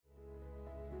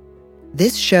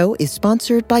This show is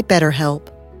sponsored by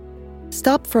BetterHelp.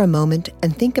 Stop for a moment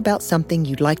and think about something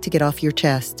you'd like to get off your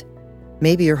chest.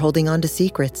 Maybe you're holding on to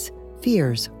secrets,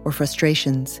 fears, or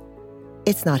frustrations.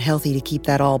 It's not healthy to keep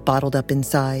that all bottled up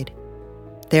inside.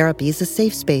 Therapy is a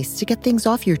safe space to get things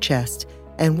off your chest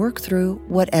and work through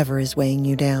whatever is weighing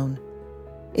you down.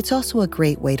 It's also a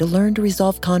great way to learn to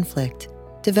resolve conflict,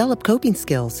 develop coping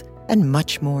skills, and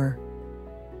much more.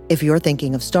 If you're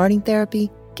thinking of starting therapy,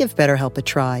 give BetterHelp a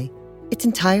try. It's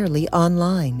entirely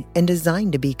online and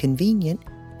designed to be convenient,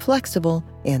 flexible,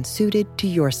 and suited to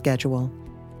your schedule.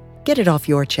 Get it off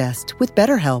your chest with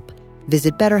BetterHelp.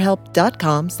 Visit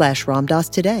BetterHelp.com/Ramdas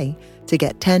today to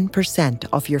get 10%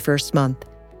 off your first month.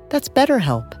 That's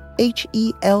BetterHelp,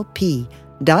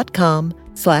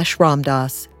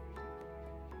 HELP.com/Ramdas.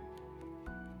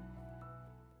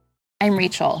 I'm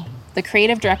Rachel, the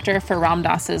creative director for Ram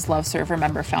Dass's Love Serve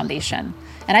Remember Foundation,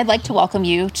 and I'd like to welcome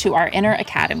you to our Inner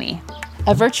Academy,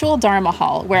 a virtual Dharma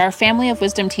hall where our family of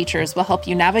wisdom teachers will help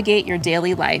you navigate your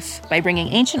daily life by bringing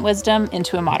ancient wisdom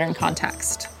into a modern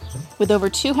context. With over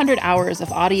 200 hours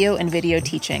of audio and video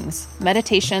teachings,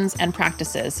 meditations, and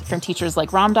practices from teachers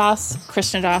like Ram Dass,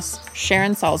 Krishnadas,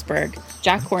 Sharon Salzberg,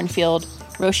 Jack Kornfield,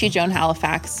 Roshi Joan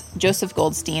Halifax, Joseph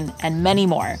Goldstein, and many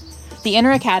more, the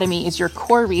Inner Academy is your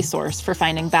core resource for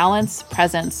finding balance,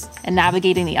 presence, and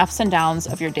navigating the ups and downs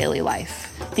of your daily life.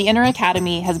 The Inner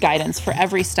Academy has guidance for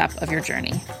every step of your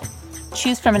journey.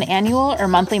 Choose from an annual or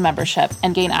monthly membership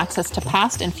and gain access to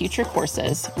past and future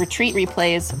courses, retreat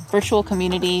replays, virtual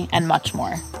community, and much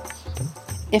more.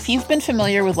 If you've been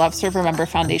familiar with Love Serve Remember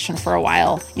Foundation for a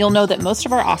while, you'll know that most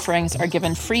of our offerings are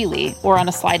given freely or on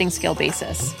a sliding scale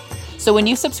basis. So when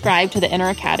you subscribe to the Inner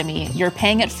Academy, you're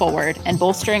paying it forward and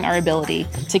bolstering our ability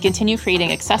to continue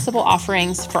creating accessible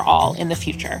offerings for all in the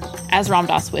future, as Ram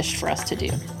Dass wished for us to do.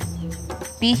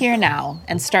 Be here now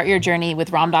and start your journey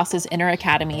with Ram Dass's Inner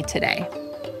Academy today.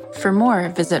 For more,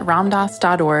 visit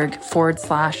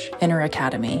ramdass.org/Inner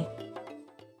Academy.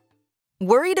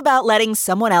 Worried about letting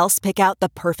someone else pick out the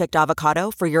perfect avocado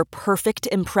for your perfect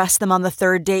impress them on the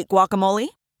third date guacamole?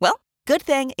 Well, good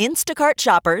thing Instacart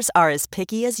shoppers are as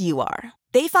picky as you are.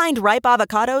 They find ripe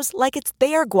avocados like it's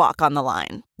their guac on the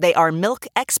line. They are milk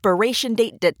expiration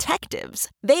date detectives.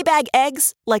 They bag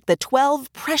eggs like the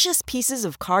 12 precious pieces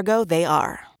of cargo they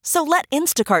are. So let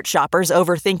Instacart shoppers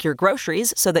overthink your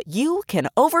groceries so that you can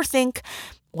overthink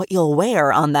what you'll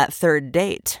wear on that third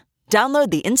date. Download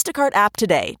the Instacart app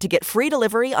today to get free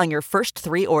delivery on your first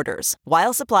 3 orders,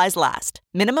 while supplies last.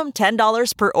 Minimum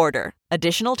 $10 per order.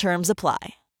 Additional terms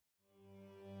apply.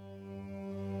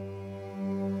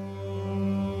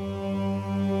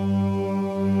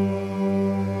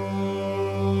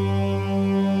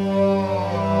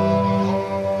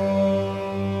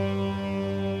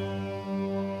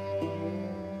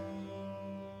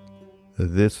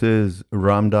 This is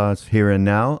Ram Dass Here and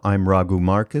Now. I'm Raghu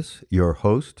Marcus, your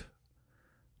host.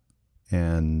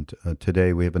 And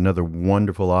today we have another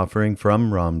wonderful offering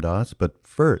from Ram Dass. But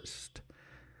first,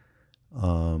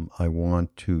 I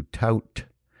want to tout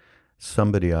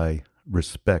somebody I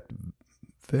respect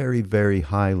very, very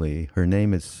highly. Her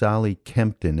name is Sally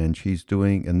Kempton, and she's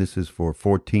doing, and this is for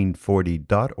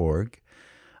 1440.org,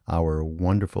 our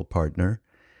wonderful partner.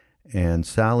 And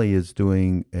Sally is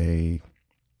doing a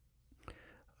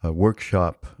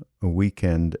workshop a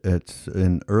weekend. It's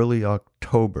in early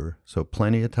October, so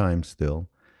plenty of time still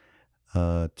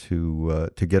to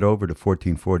get over to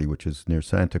 1440, which is near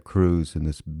Santa Cruz in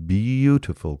this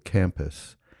beautiful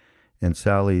campus. And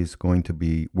Sally's going to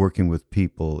be working with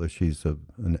people. She's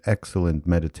an excellent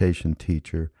meditation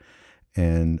teacher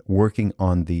and working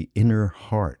on the inner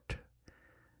heart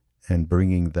and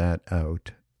bringing that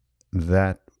out,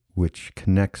 that which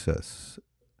connects us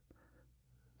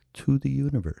to the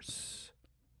universe,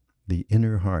 the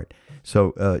inner heart.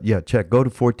 So, go to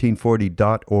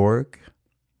 1440.org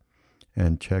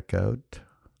and check out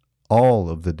all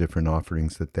of the different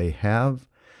offerings that they have.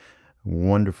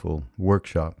 Wonderful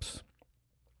workshops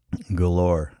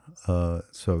galore.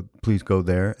 So please go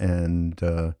there. And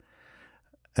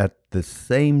at the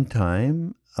same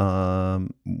time,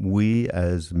 we,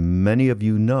 as many of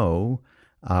you know,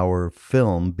 our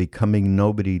film,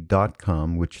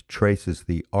 BecomingNobody.com, which traces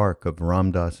the arc of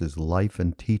Ram Dass's life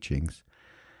and teachings.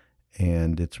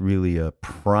 And it's really a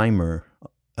primer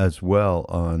as well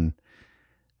on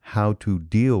how to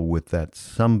deal with that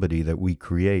somebody that we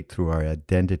create through our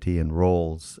identity and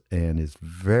roles, and is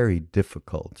very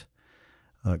difficult,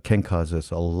 can cause us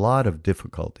a lot of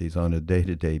difficulties on a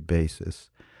day-to-day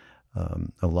basis,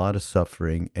 a lot of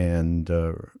suffering. And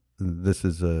this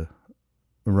is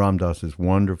Ram Dass's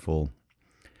wonderful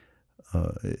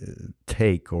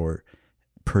take or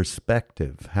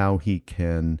perspective, how he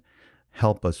can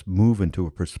help us move into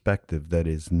a perspective that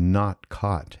is not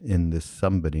caught in this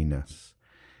somebodyness.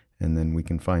 And then we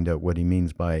can find out what he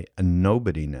means by a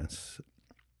nobodyness.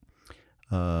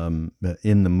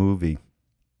 In the movie,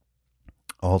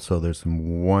 also, there's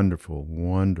some wonderful,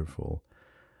 wonderful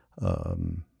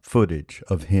footage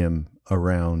of him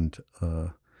around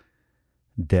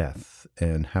death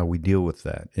and how we deal with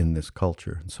that in this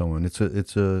culture and so on.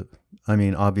 I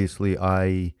mean, obviously,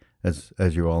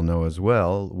 as you all know as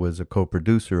well, was a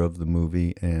co-producer of the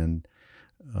movie, and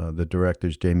the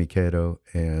director's Jamie Cato,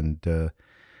 and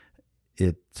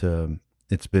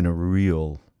it's been a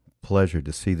real pleasure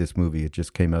to see this movie. It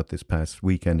just came out this past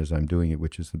weekend as I'm doing it,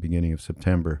 which is the beginning of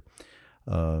September,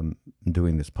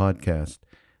 doing this podcast.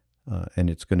 And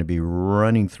it's going to be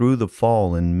running through the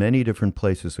fall in many different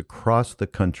places across the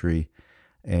country.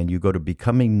 And you go to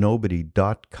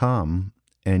becomingnobody.com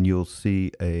and you'll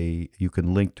see you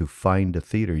can link to Find a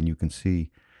Theater, and you can see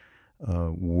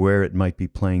where it might be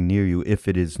playing near you. If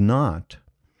it is not,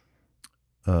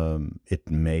 it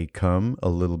may come a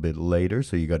little bit later,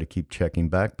 so you got to keep checking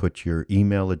back. Put your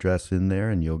email address in there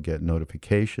and you'll get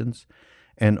notifications.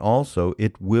 And also,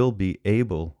 we will be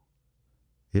able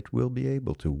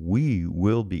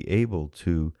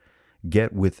to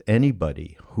get with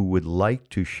anybody who would like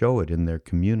to show it in their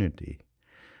community.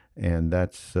 And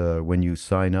that's when you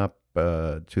sign up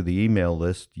to the email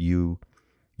list, you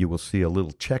will see a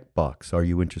little checkbox. Are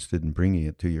you interested in bringing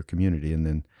it to your community? And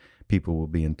then people will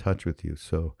be in touch with you.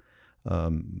 So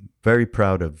very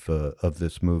proud of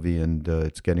this movie, and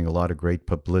it's getting a lot of great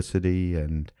publicity,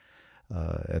 and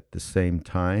at the same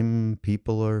time,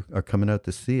 people are coming out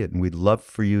to see it. And we'd love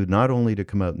for you not only to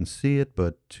come out and see it,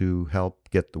 but to help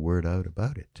get the word out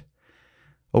about it.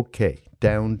 Okay,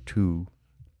 down to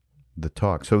the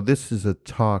talk. So this is a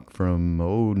talk from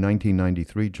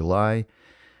 1993, July,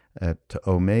 at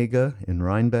Omega in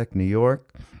Rhinebeck, New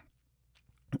York.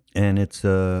 And it's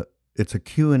a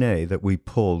Q&A that we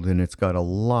pulled, and it's got a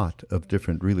lot of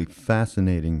different really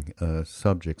fascinating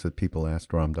subjects that people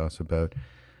asked Ram Dass about.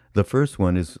 The first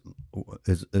one is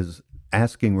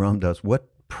asking Ram Dass what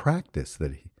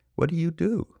do you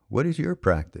do? What is your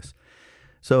practice?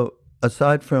 So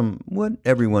aside from what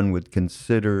everyone would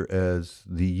consider as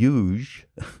the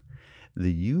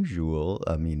usual,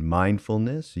 I mean,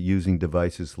 mindfulness, using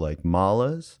devices like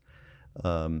malas,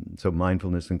 so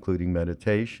mindfulness including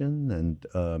meditation, and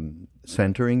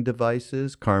centering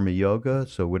devices, karma yoga.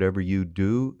 So whatever you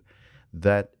do,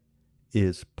 that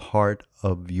is part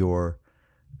of your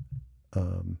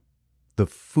the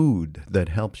food that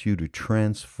helps you to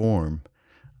transform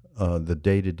the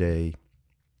day-to-day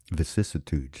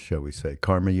vicissitudes, shall we say,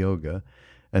 karma yoga.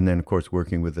 And then, of course,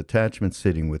 working with attachment,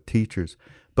 sitting with teachers.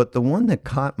 But the one that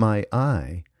caught my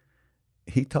eye,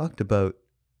 he talked about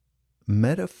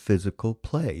metaphysical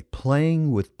play,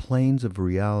 playing with planes of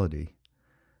reality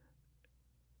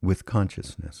with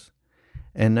consciousness.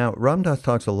 And now Ram Dass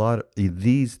talks a lot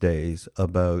these days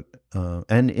about,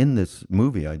 and in this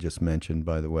movie I just mentioned,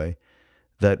 by the way,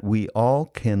 that we all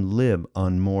can live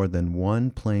on more than one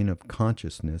plane of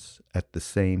consciousness at the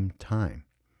same time.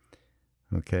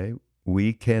 Okay?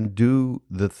 We can do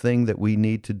the thing that we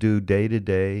need to do day to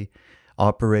day,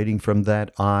 operating from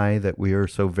that I that we are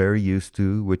so very used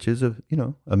to, which is a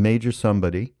major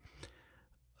somebody.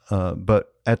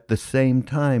 But at the same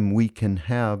time, we can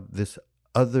have this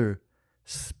other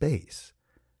space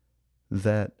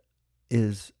that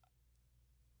is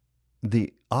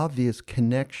the obvious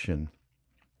connection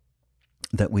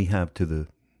that we have to the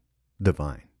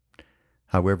divine,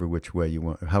 however which way you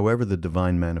want, however the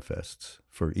divine manifests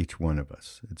for each one of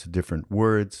us. It's different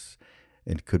words.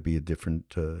 It could be a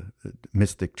different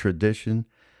mystic tradition,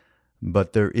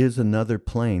 but there is another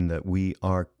plane that we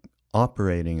are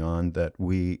operating on, that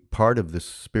part of this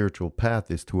spiritual path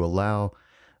is to allow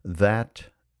that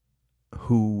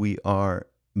who we are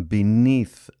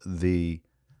beneath the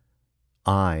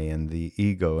I and the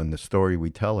ego and the story we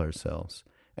tell ourselves.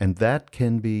 And that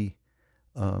can be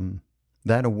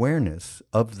that awareness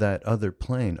of that other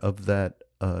plane, of that,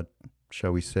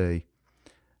 shall we say,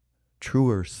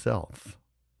 truer self,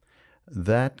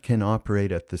 that can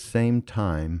operate at the same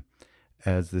time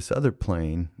as this other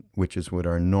plane, which is what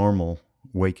our normal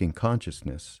waking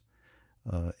consciousness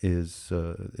is.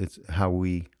 It's how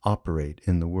we operate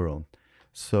in the world.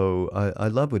 So I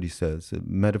love what he says,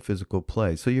 metaphysical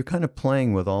play. So you're kind of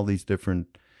playing with all these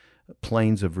different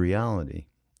planes of reality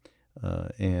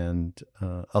and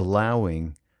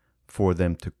allowing for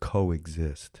them to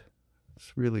coexist.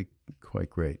 It's really quite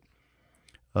great.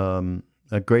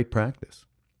 A great practice.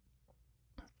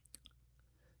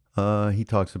 He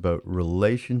talks about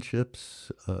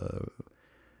relationships,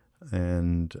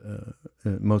 and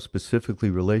most specifically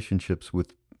relationships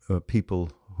with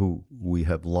people who we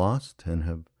have lost and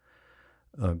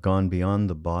have gone beyond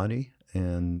the body.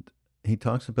 And he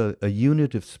talks about a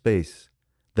unit of space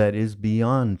that is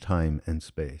beyond time and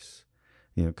space,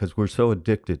 because we're so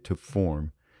addicted to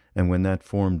form. And when that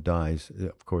form dies,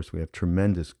 of course, we have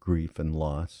tremendous grief and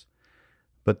loss.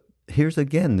 But here's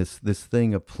again this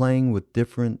thing of playing with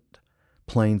different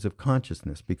planes of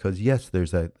consciousness, because yes,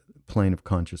 there's that plane of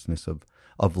consciousness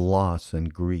of loss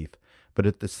and grief, but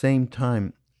at the same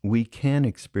time, we can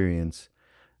experience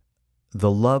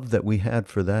the love that we had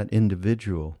for that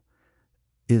individual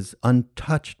is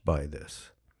untouched by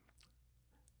this.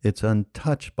 It's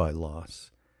untouched by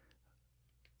loss.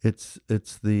 It's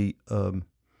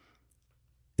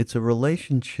a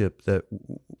relationship that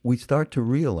we start to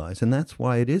realize, and that's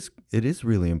why it is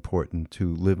really important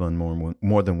to live on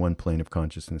more than one plane of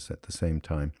consciousness at the same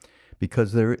time,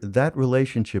 because that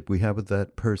relationship we have with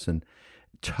that person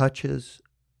touches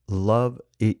love,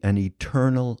 an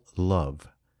eternal love,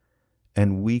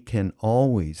 and we can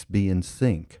always be in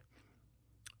sync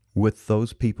with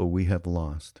those people we have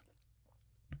lost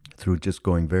through just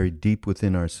going very deep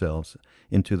within ourselves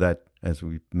into that, as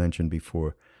we mentioned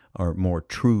before, our more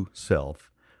true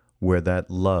self, where that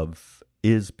love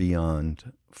is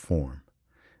beyond form.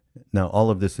 Now, all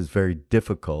of this is very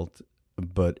difficult,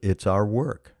 but it's our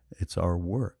work. It's our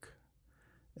work.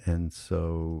 And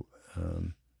so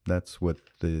that's what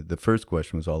the first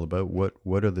question was all about.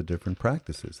 What are the different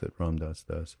practices that Ram Dass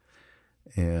does?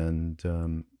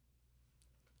 And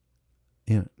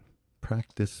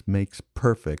practice makes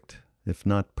perfect. If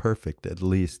not perfect, at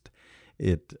least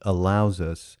it allows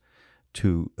us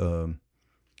to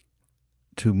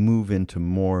move into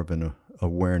more of an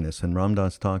awareness. And Ram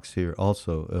Dass talks here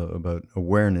also about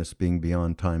awareness being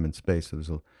beyond time and space. So there's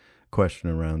a question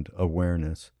around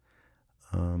awareness.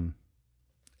 And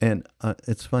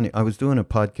it's funny, I was doing a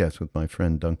podcast with my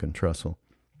friend Duncan Trussell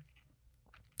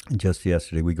just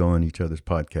yesterday. We go on each other's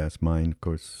podcasts. Mine, of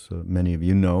course, many of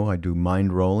you know, I do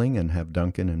mind rolling and have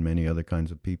Duncan and many other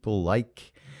kinds of people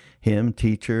like him,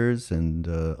 teachers, and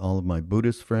all of my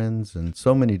Buddhist friends, and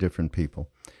so many different people.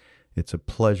 It's a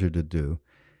pleasure to do.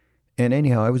 And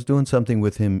anyhow, I was doing something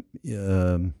with him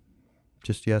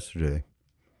just yesterday,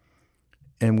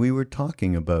 and we were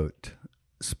talking about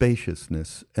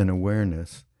spaciousness and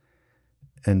awareness,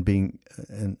 and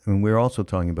we're also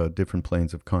talking about different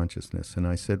planes of consciousness. And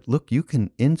I said, look, you can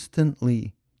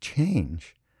instantly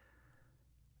change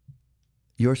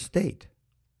your state.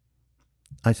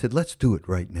 I said, let's do it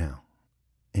right now.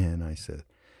 And I said,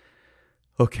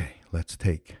 okay, let's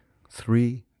take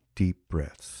 3 deep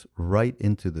breaths right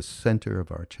into the center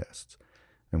of our chests.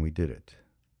 And we did it.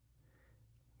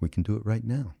 We can do it right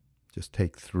now. Just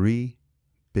take 3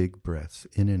 big breaths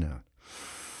in and out.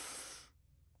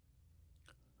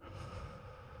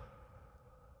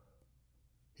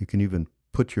 You can even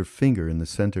put your finger in the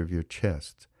center of your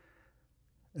chest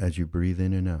as you breathe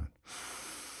in and out.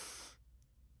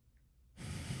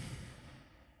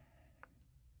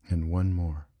 And one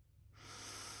more.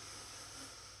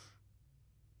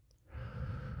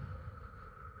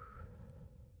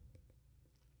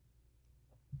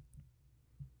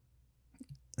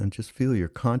 And just feel your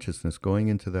consciousness going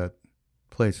into that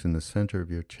place in the center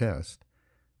of your chest.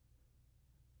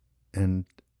 And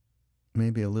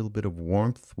maybe a little bit of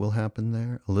warmth will happen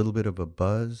there, a little bit of a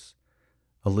buzz,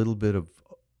 a little bit of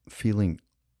feeling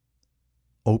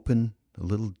open, a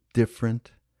little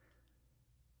different.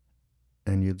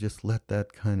 And you just let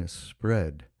that kind of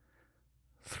spread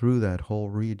through that whole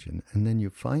region. And then you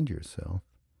find yourself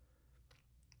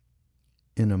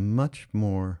in a much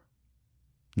more,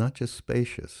 not just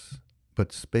spacious,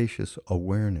 but spacious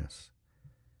awareness.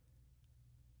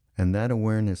 And that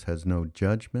awareness has no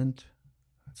judgment.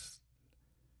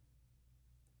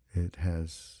 It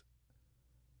has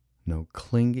no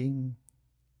clinging.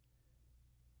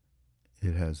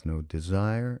 It has no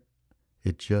desire.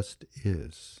 It just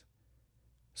is.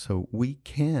 So we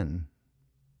can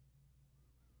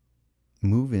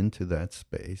move into that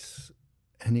space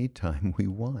anytime we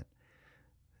want.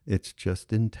 It's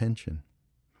just intention.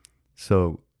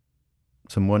 So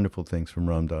some wonderful things from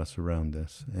Ram Dass around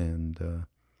this. And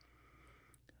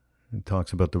it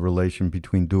talks about the relation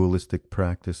between dualistic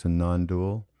practice and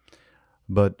non-dual.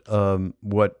 But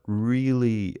what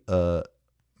really,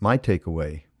 my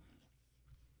takeaway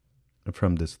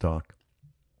from this talk,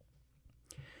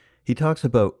 he talks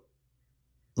about,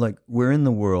 like, we're in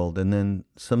the world and then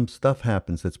some stuff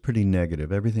happens that's pretty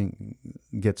negative. Everything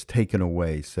gets taken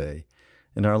away, say,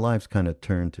 and our lives kind of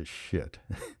turn to shit.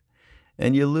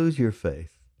 and you lose your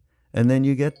faith, and then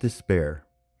you get despair,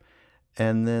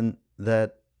 and then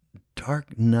that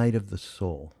dark night of the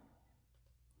soul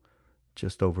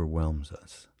just overwhelms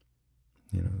us.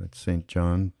 You know, that St.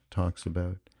 John talks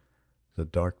about the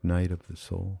dark night of the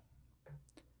soul.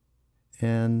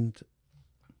 And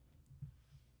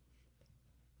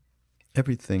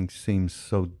everything seems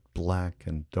so black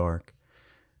and dark.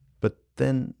 But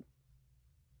then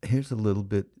here's a little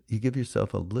bit, you give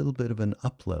yourself a little bit of an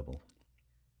up level.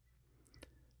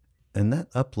 And that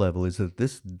up level is that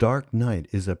this dark night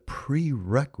is a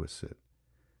prerequisite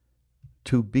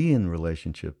to be in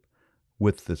relationship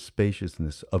with the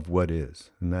spaciousness of what is.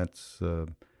 And that's,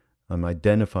 I'm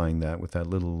identifying that with that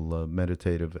little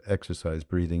meditative exercise,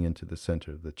 breathing into the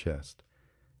center of the chest,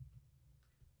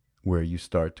 where you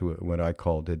start to, what I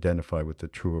call, to identify with the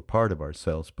truer part of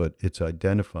ourselves, but it's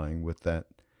identifying with that,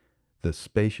 the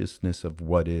spaciousness of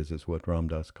what is what Ram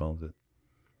Dass calls it.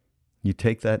 You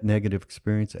take that negative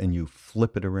experience and you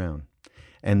flip it around.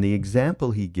 And the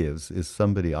example he gives is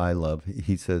somebody I love.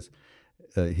 He says,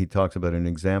 he talks about an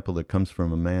example that comes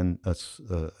from a man, a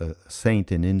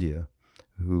saint in India,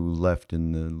 who left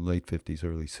in the late 50s,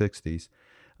 early 60s,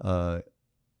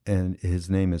 and his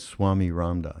name is Swami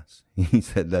Ram Dass. He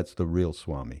said that's the real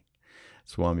Swami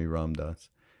Ram Dass.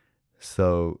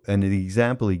 So, and the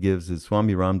example he gives is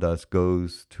Swami Ram Dass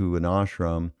goes to an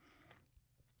ashram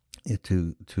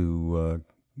to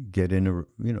get in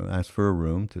ask for a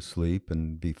room to sleep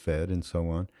and be fed and so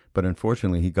on. But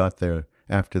unfortunately, he got there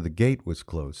after the gate was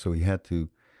closed, so he had to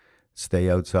stay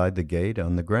outside the gate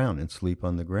on the ground and sleep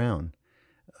on the ground.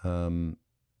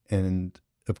 And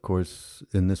of course,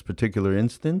 in this particular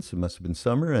instance, it must have been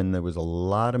summer, and there was a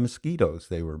lot of mosquitoes.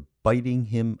 They were biting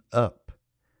him up.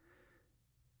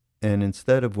 And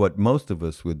instead of what most of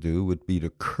us would do, would be to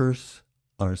curse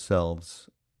ourselves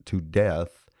to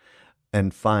death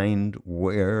and find,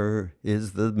 where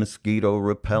is the mosquito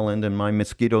repellent in my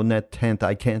mosquito net tent?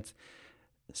 I can't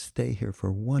stay here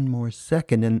for one more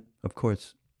second. And of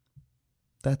course,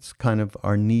 that's kind of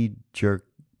our knee-jerk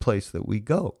place that we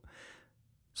go.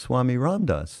 Swami Ram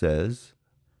Dass says,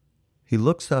 he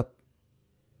looks up,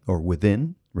 or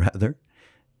within, rather,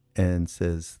 and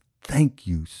says, thank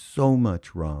you so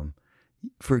much, Ram,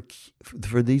 for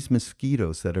these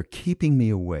mosquitoes that are keeping me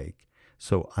awake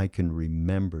so I can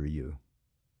remember you.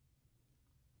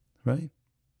 Right?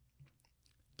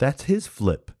 That's his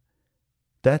flip.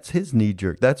 That's his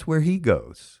knee-jerk. That's where he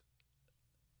goes.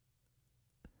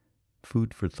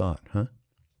 Food for thought, huh?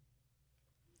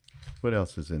 What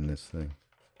else is in this thing?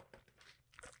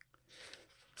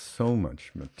 So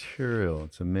much material.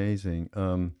 It's amazing.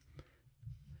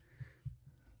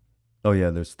 Oh, yeah,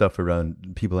 there's stuff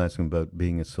around people asking about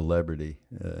being a celebrity.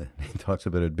 He talks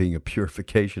about it being a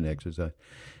purification exercise.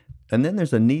 And then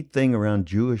there's a neat thing around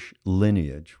Jewish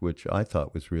lineage, which I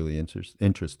thought was really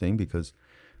interesting, because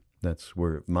that's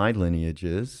where my lineage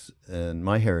is and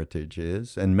my heritage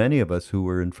is. And many of us who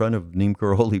were in front of Neem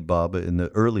Karoli Baba in the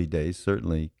early days,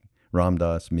 certainly Ram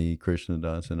Dass, me, Krishna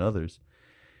Das, and others.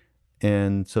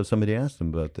 And so somebody asked him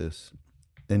about this.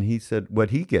 And he said what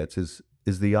he gets is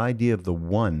the idea of the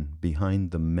one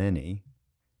behind the many,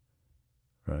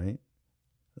 right?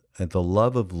 And the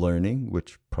love of learning,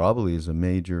 which probably is a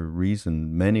major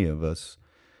reason many of us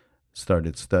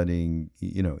started studying,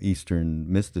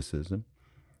 Eastern mysticism,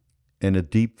 and a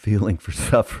deep feeling for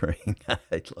suffering.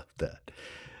 I love that.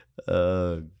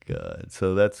 Oh, God.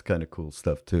 So that's kind of cool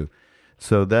stuff, too.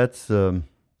 So that's,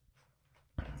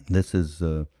 this is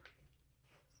a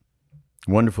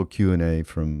wonderful Q&A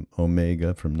from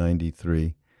Omega from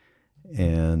 93.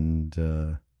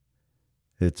 And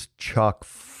it's chock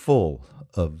full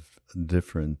of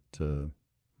different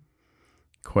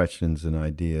questions and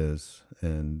ideas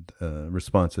and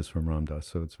responses from Ram Dass.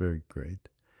 So it's very great.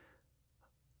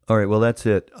 All right, well, that's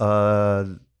it.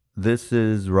 This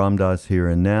is Ram Dass Here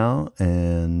and Now,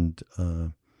 and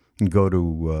go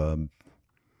to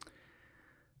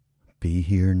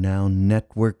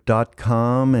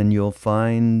BeHereNowNetwork.com, and you'll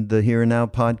find the Here and Now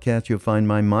podcast. You'll find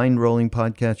my Mind Rolling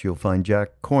podcast. You'll find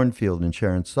Jack Kornfield and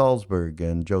Sharon Salzberg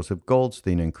and Joseph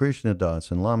Goldstein and Krishna Das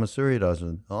and Lama Surya Das,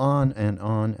 and on and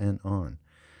on and on.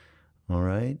 All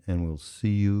right, and we'll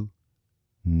see you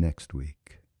next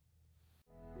week.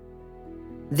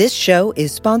 This show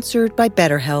is sponsored by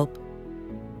BetterHelp.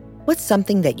 What's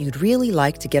something that you'd really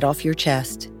like to get off your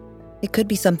chest? It could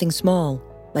be something small,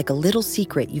 like a little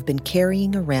secret you've been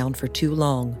carrying around for too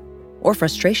long, or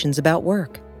frustrations about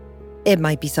work. It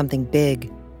might be something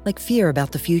big, like fear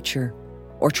about the future,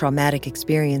 or traumatic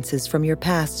experiences from your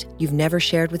past you've never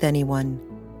shared with anyone.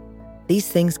 These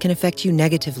things can affect you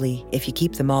negatively if you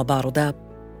keep them all bottled up.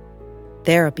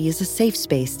 Therapy is a safe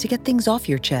space to get things off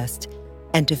your chest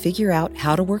and to figure out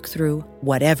how to work through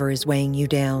whatever is weighing you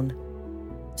down.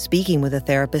 Speaking with a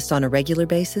therapist on a regular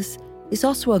basis is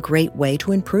also a great way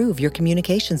to improve your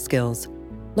communication skills,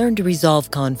 learn to resolve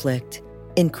conflict,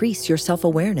 increase your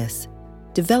self-awareness,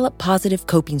 develop positive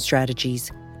coping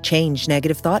strategies, change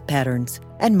negative thought patterns,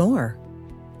 and more.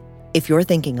 If you're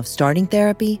thinking of starting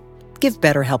therapy, give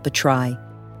BetterHelp a try.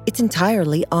 It's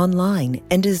entirely online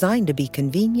and designed to be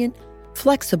convenient,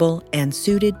 flexible, and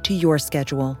suited to your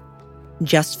schedule.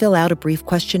 Just fill out a brief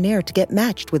questionnaire to get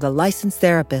matched with a licensed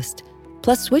therapist,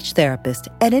 plus switch therapist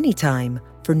at any time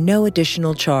for no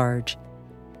additional charge.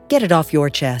 Get it off your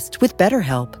chest with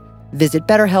BetterHelp. Visit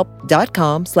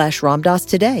BetterHelp.com/Ramdas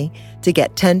today to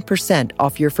get 10%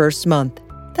 off your first month.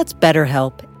 That's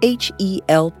BetterHelp,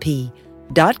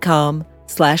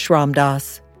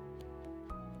 HELP.com/Ramdas.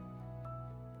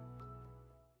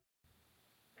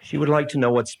 She would like to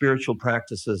know what spiritual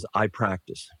practices I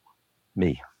practice.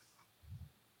 Me.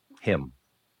 Him.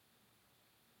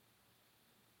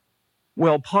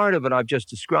 Well, part of it I've just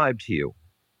described to you.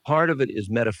 Part of it is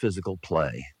metaphysical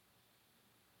play.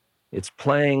 It's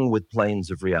playing with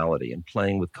planes of reality and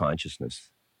playing with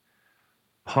consciousness.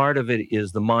 Part of it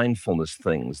is the mindfulness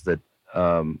things that,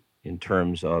 in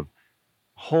terms of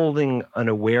holding an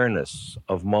awareness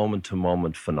of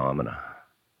moment-to-moment phenomena.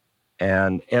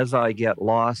 And as I get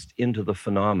lost into the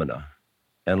phenomena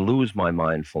and lose my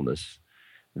mindfulness,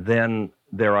 then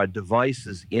there are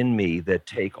devices in me that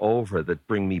take over, that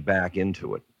bring me back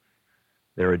into it.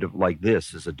 There are, like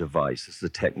this is a device, it's a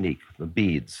technique, the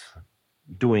beads,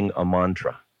 doing a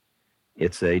mantra.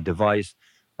 It's a device,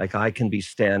 like I can be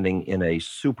standing in a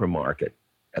supermarket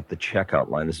at the checkout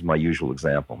line. This is my usual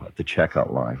example, at the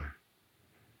checkout line.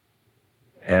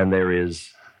 And there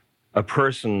is a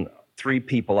person 3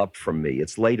 people up from me.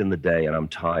 It's late in the day and I'm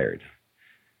tired.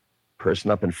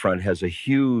 Person up in front has a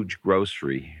huge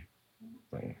grocery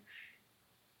thing.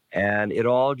 And it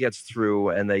all gets through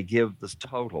and they give this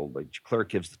total, the clerk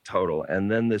gives the total, and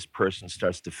then this person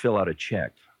starts to fill out a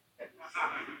check.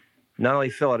 Not only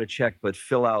fill out a check, but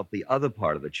fill out the other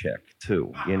part of the check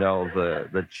too. You know,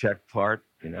 the check part,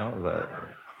 you know,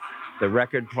 the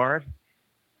record part.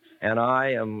 And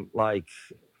I am like,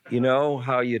 you know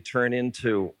how you turn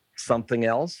into something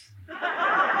else?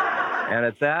 And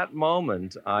at that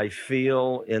moment, I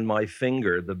feel in my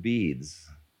finger the beads.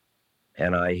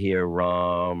 And I hear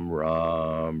Ram,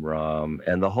 Ram, Ram.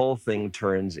 And the whole thing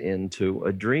turns into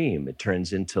a dream. It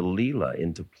turns into Leela,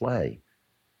 into play.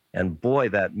 And boy,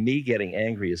 that me getting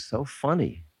angry is so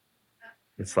funny.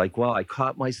 It's like, wow, I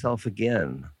caught myself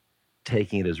again,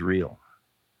 taking it as real.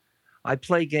 I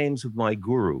play games with my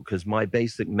guru because my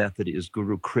basic method is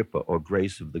Guru Kripa, or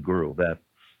grace of the guru, that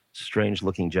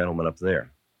strange-looking gentleman up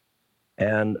there.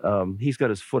 And he's got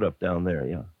his foot up down there,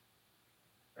 yeah.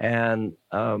 And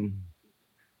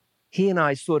he and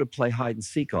I sort of play hide and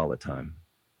seek all the time.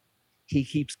 He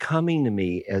keeps coming to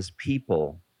me as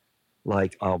people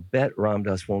like, I'll bet Ram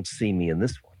Dass won't see me in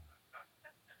this one.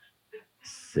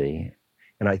 See?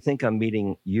 And I think I'm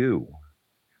meeting you.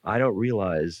 I don't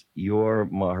realize you're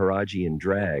Maharaji in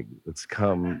drag that's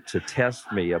come to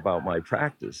test me about my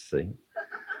practice, see?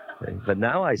 But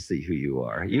now I see who you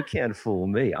are. You can't fool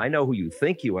me. I know who you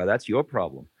think you are. That's your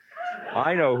problem.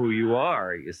 I know who you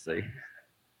are, you see.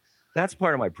 That's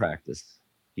part of my practice.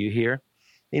 You hear? I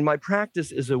mean, my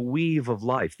practice is a weave of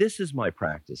life. This is my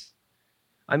practice.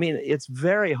 I mean, it's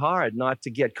very hard not to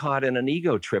get caught in an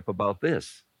ego trip about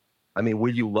this. I mean,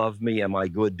 will you love me? Am I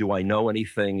good? Do I know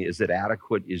anything? Is it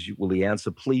adequate? Will the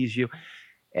answer please you?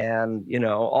 And, you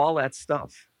know, all that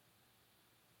stuff.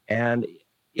 And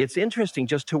it's interesting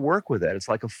just to work with that. It's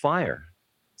like a fire.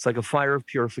 It's like a fire of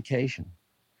purification.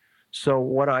 So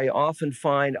what I often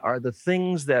find are the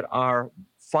things that are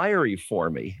fiery for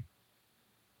me,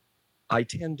 I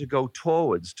tend to go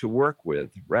towards to work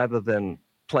with rather than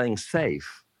playing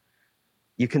safe.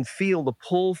 You can feel the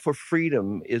pull for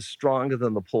freedom is stronger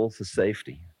than the pull for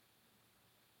safety,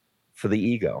 for the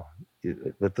ego.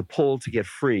 That the pull to get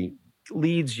free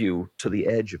leads you to the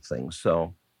edge of things.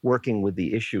 So working with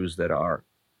the issues that are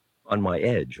on my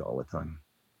edge all the time.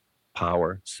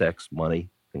 Power, sex, money,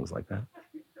 things like that.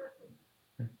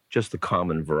 Just the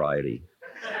common variety.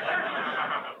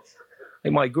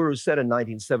 Like my guru said in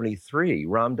 1973,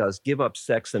 Ram Dass, give up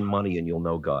sex and money and you'll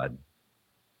know God.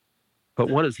 But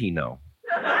what does he know?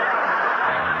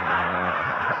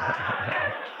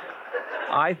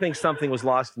 I think something was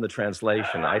lost in the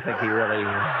translation. I think he really...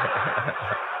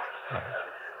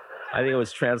 I think it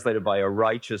was translated by a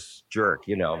righteous jerk,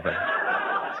 you know. But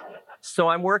so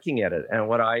I'm working at it. And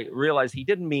what I realized, he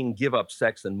didn't mean give up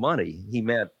sex and money. He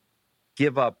meant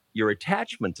give up your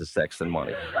attachment to sex and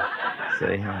money.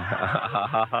 See?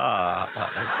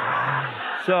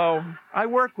 So I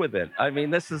work with it. I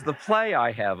mean, this is the play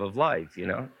I have of life, you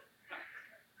know?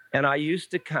 And I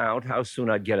used to count how soon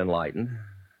I'd get enlightened,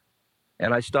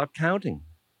 and I stopped counting.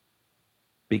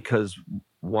 Because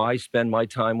why spend my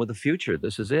time with the future?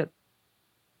 This is it.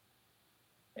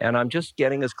 And I'm just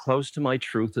getting as close to my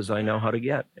truth as I know how to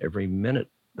get every minute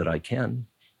that I can.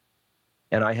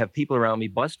 And I have people around me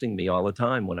busting me all the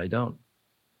time when I don't.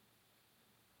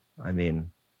 I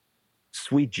mean,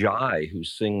 Sweet Jai, who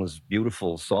sings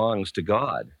beautiful songs to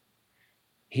God,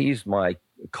 he's my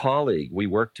colleague. We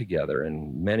work together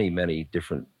in many, many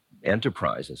different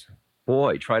enterprises.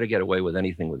 Boy, try to get away with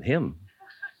anything with him.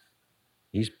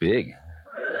 He's big.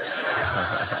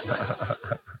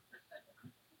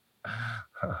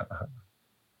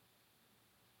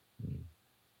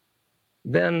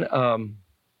 Then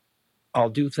I'll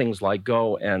do things like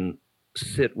go and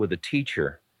sit with a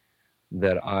teacher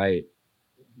that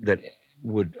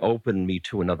would open me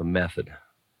to another method.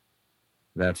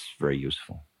 That's very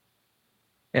useful.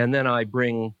 And then I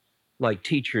bring like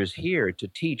teachers here to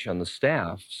teach on the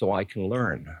staff so I can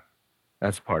learn.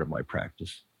 That's part of my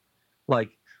practice.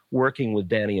 Like working with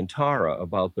Danny and Tara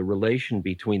about the relation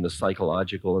between the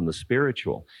psychological and the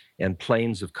spiritual and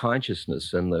planes of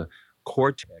consciousness and the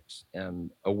cortex and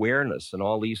awareness and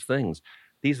all these things.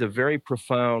 These are very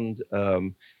profound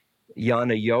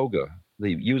jnana yoga,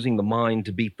 using the mind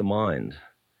to beat the mind.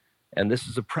 And this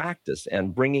is a practice,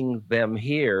 and bringing them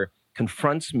here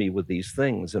confronts me with these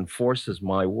things and forces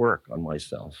my work on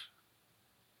myself.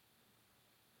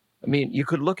 I mean, you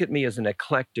could look at me as an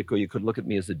eclectic, or you could look at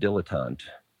me as a dilettante.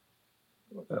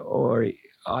 Or,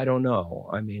 I don't know.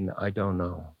 I mean, I don't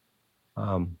know.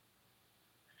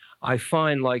 I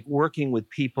find like working with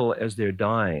people as they're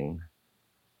dying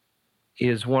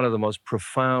is one of the most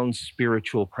profound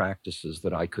spiritual practices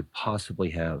that I could possibly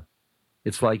have.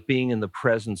 It's like being in the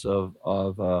presence of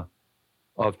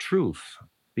truth,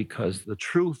 because the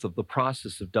truth of the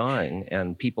process of dying,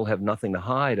 and people have nothing to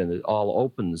hide, and it all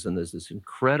opens, and there's this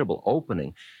incredible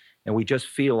opening, and we just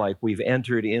feel like we've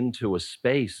entered into a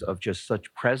space of just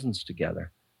such presence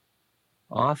together.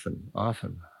 Often.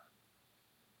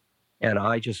 And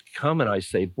I just come and I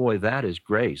say, boy, that is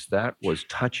grace. That was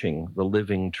touching the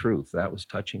living truth. That was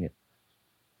touching it.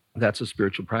 That's a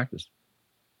spiritual practice.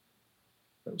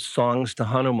 Songs to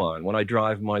Hanuman when I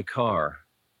drive my car.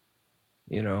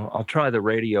 You know, I'll try the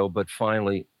radio, but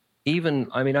finally, I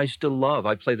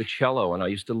play the cello, and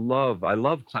I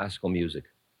love classical music,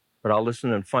 but I'll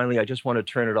listen, and finally I just want to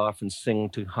turn it off and sing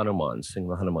to Hanuman, sing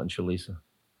the Hanuman Chalisa.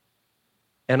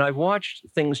 And I've watched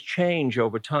things change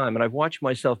over time, and I've watched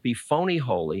myself be phony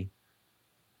holy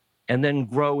and then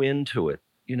grow into it,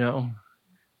 you know,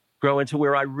 grow into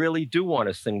where I really do want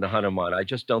to sing the Hanuman. I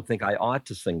just don't think I ought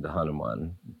to sing the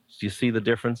Hanuman. Do you see the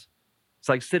difference? It's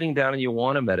like sitting down and you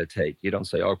want to meditate. You don't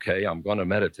say, okay, I'm going to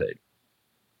meditate.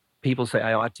 People say,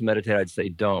 I ought to meditate. I'd say,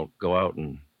 don't. Go out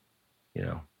and, you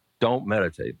know, don't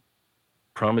meditate.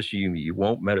 Promise you, you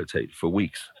won't meditate for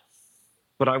weeks.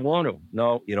 But I want to.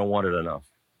 No, you don't want it enough.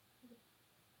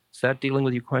 Is that dealing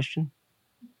with your question?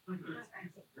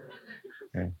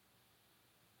 Okay.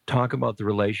 Talk about the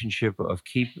relationship of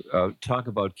talk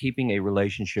about keeping a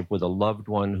relationship with a loved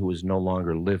one who is no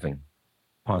longer living.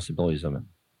 Possibilities of it.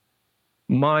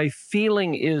 My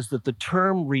feeling is that the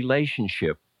term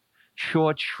relationship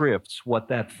short shrifts what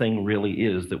that thing really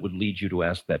is that would lead you to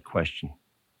ask that question.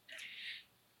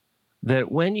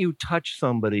 That when you touch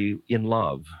somebody in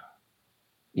love,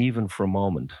 even for a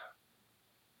moment,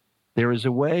 there is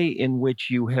a way in which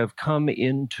you have come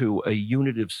into a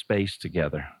unitive space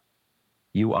together.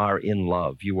 You are in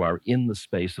love. You are in the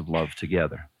space of love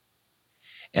together.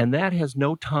 And that has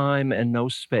no time and no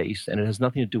space, and it has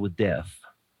nothing to do with death.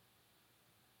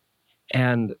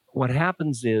 And what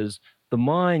happens is the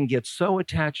mind gets so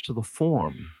attached to the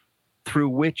form through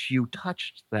which you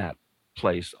touched that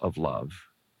place of love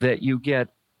that you get,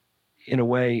 in a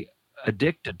way,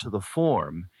 addicted to the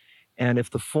form. And if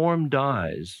the form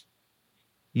dies,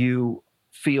 you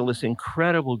feel this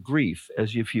incredible grief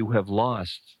as if you have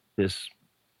lost this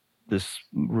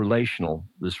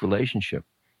relationship.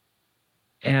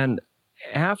 And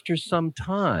after some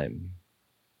time,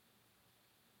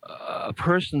 a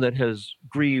person that has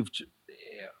grieved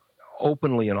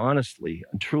openly and honestly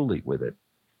and truly with it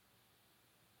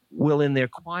will, in their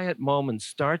quiet moments,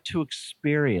 start to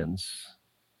experience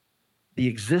the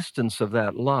existence of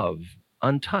that love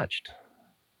untouched.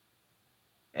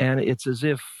 And it's as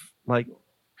if, like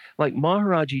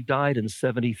Maharaji died in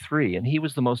 73, and he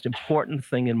was the most important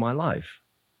thing in my life.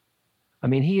 I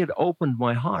mean, he had opened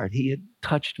my heart. He had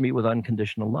touched me with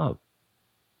unconditional love.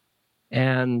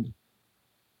 And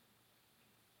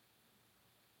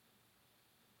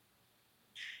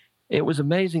it was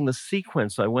amazing the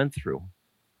sequence I went through.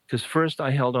 Because first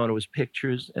I held on to his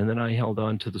pictures, and then I held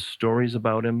on to the stories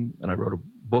about him, and I wrote a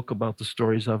book about the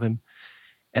stories of him.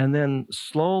 And then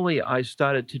slowly I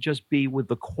started to just be with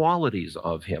the qualities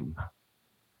of him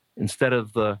instead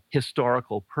of the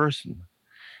historical person.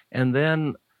 And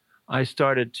then I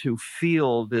started to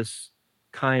feel this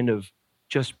kind of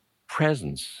just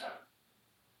presence.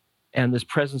 And this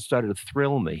presence started to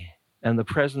thrill me. And the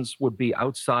presence would be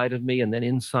outside of me, and then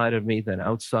inside of me, then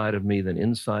outside of me, then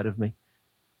inside of me.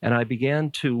 And I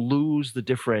began to lose the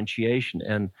differentiation.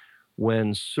 And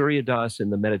when Surya Das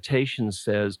in the meditation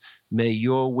says, may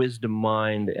your wisdom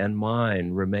mind and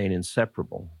mine remain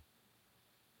inseparable,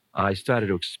 I started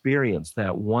to experience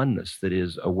that oneness that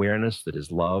is awareness, that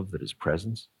is love, that is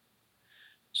presence.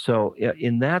 So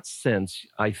in that sense,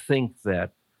 I think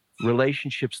that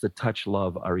relationships that touch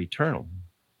love are eternal.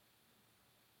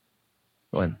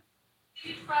 Go ahead.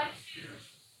 Did you try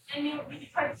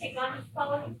to take on his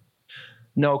qualities?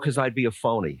 No, because I'd be a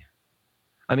phony.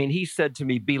 I mean, he said to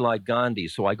me, be like Gandhi,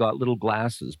 so I got little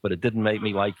glasses, but it didn't make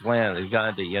me like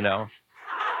Gandhi, you know?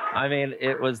 I mean,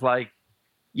 it was like,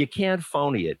 you can't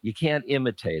phony it. You can't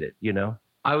imitate it, you know?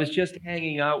 I was just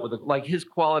hanging out with, like, his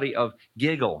quality of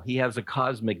giggle. He has a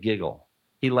cosmic giggle.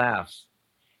 He laughs.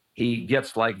 He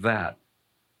gets like that.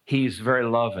 He's very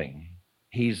loving.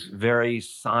 He's very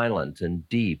silent and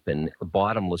deep and a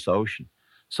bottomless ocean.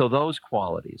 So those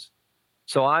qualities.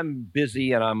 So I'm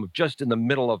busy and I'm just in the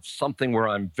middle of something where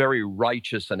I'm very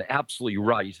righteous and absolutely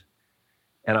right.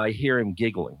 And I hear him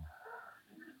giggling.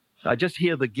 I just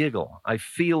hear the giggle. I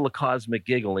feel the cosmic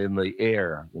giggle in the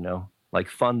air, you know, like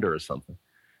thunder or something.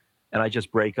 And I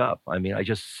just break up. I mean, I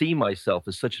just see myself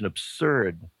as such an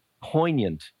absurd,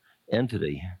 poignant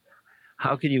entity.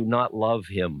 How can you not love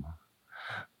him?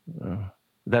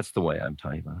 That's the way I'm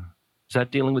talking about. Is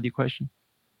that dealing with your question?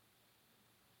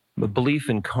 The belief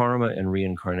in karma and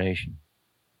reincarnation.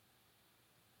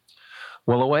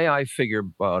 Well, the way I figure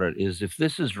about it is if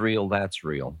this is real, that's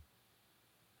real.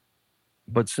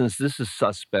 But since this is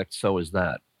suspect, so is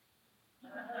that.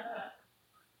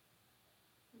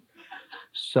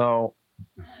 So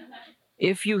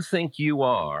if you think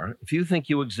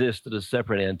you exist as a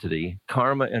separate entity,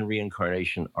 karma and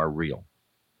reincarnation are real.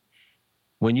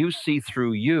 When you see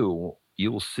through you,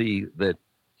 you'll see that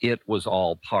it was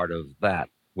all part of that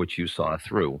which you saw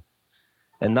through.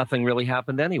 And nothing really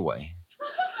happened anyway.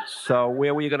 So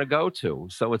where were you going to go to?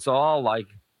 So it's all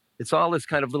this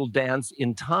kind of little dance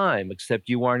in time, except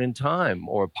you aren't in time,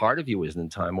 or part of you isn't in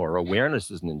time, or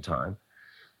awareness isn't in time.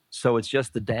 So it's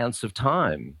just the dance of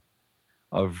time,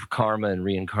 of karma and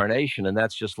reincarnation. And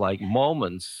that's just like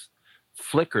moments,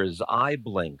 flickers, eye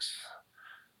blinks,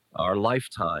 our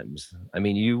lifetimes. I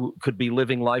mean, you could be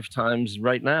living lifetimes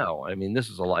right now. I mean, this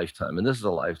is a lifetime, and this is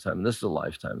a lifetime, and this is a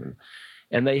lifetime.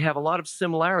 And they have a lot of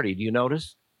similarity. Do you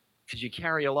notice? Because you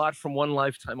carry a lot from one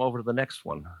lifetime over to the next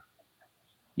one.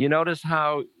 You notice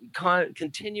how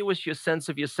continuous your sense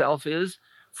of yourself is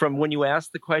from when you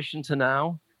ask the question to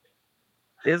now?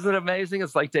 Isn't it amazing?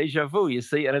 It's like deja vu, you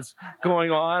see, and it's going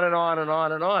on and on and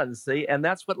on and on, see? And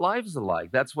that's what lives are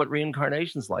like. That's what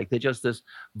reincarnation's like. They're just this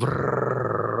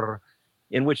brrrr,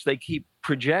 in which they keep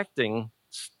projecting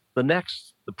the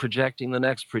next, projecting the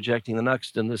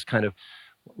next, and this kind of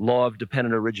law of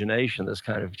dependent origination, this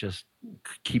kind of just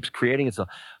keeps creating itself.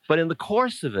 But in the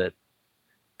course of it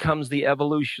comes the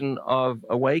evolution of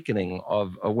awakening,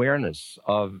 of awareness,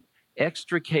 of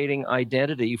extricating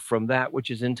identity from that which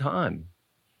is in time.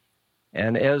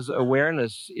 And as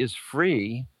awareness is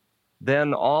free,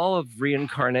 then all of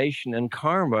reincarnation and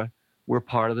karma were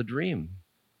part of the dream.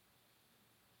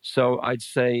 So I'd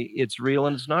say it's real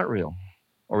and it's not real,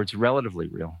 or it's relatively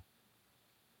real.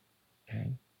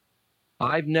 Okay.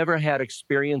 I've never had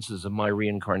experiences of my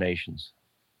reincarnations.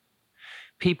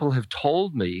 People have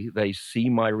told me they see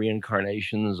my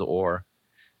reincarnations, or,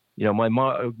 you know,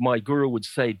 my guru would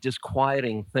say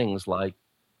disquieting things like,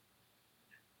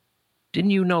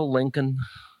 didn't you know Lincoln?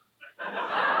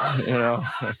 You know,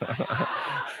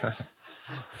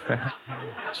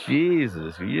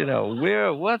 Jesus, you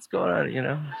know, what's going on, you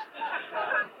know?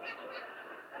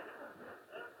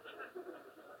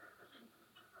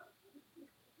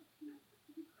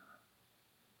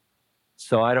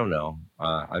 So I don't know.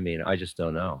 I mean, I just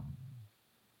don't know.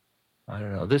 I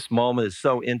don't know. This moment is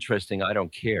so interesting, I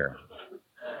don't care.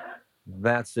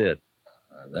 That's it.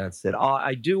 That's it.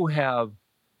 I do have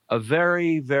a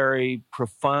very, very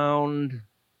profound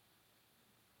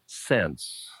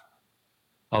sense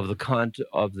of the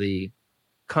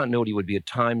continuity would be a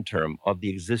time term of the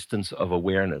existence of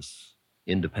awareness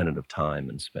independent of time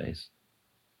and space.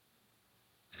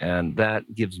 And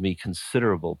that gives me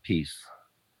considerable peace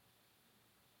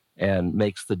and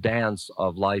makes the dance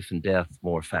of life and death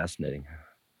more fascinating.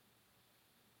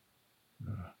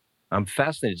 I'm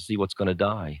fascinated to see what's going to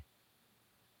die.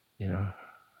 You know,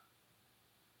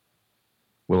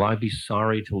 will I be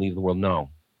sorry to leave the world? No.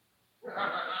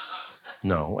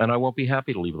 No, and I won't be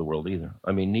happy to leave the world either.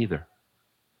 I mean, neither.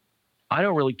 I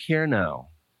don't really care now.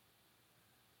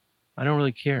 I don't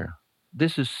really care.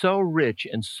 This is so rich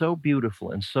and so beautiful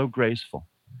and so graceful.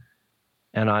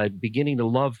 And I'm beginning to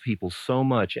love people so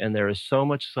much, and there is so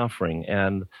much suffering,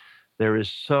 and there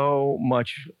is so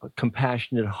much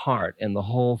compassionate heart, and the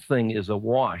whole thing is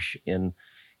awash in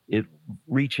it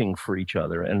reaching for each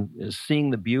other and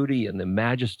seeing the beauty and the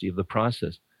majesty of the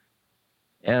process.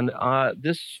 And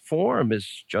this form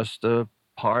is just a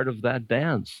part of that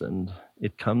dance, and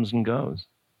it comes and goes.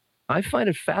 I find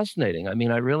it fascinating. I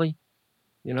mean, I really,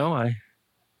 you know,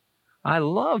 I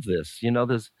love this. You know,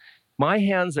 my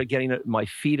hands are getting, my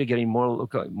feet are getting more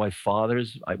look like my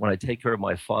father's. When I take care of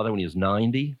my father when he was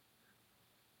 90,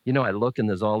 you know, I look and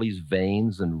there's all these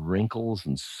veins and wrinkles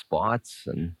and spots,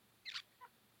 and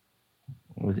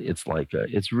it's like,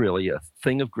 it's really a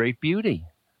thing of great beauty.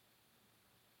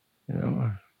 You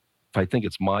know, if I think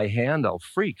it's my hand, I'll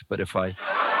freak. But if I,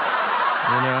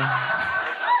 you know,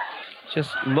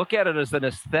 just look at it as an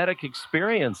aesthetic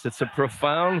experience, it's a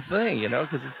profound thing, you know,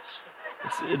 because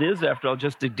it is, after all,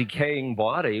 just a decaying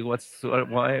body. Why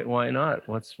not?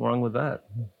 What's wrong with that?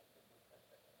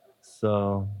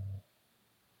 So,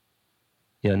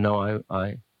 yeah, no,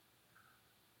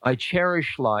 I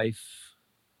cherish life,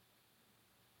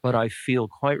 but I feel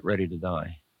quite ready to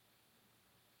die.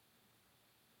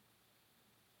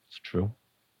 It's true.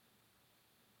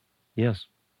 Yes.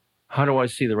 How do I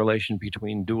see the relation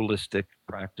between dualistic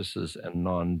practices and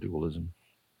non-dualism?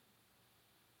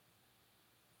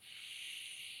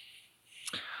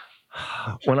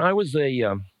 When I was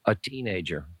a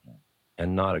teenager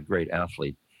and not a great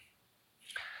athlete,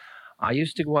 I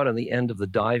used to go out on the end of the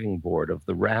diving board of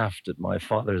the raft at my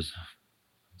father's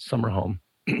summer home,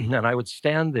 and I would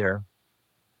stand there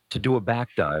to do a back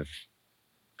dive.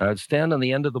 I would stand on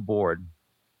the end of the board,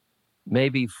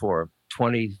 maybe for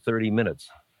 20, 30 minutes,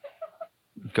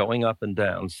 going up and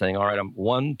down, saying, all right, I'm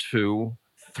 1, 2,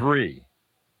 3,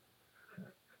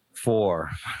 4.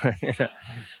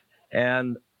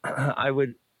 And I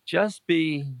would just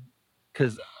be,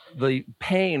 because the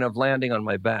pain of landing on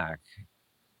my back,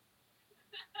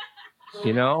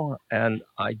 you know, and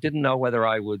I didn't know whether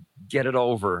I would get it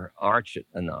over, arch it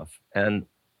enough. And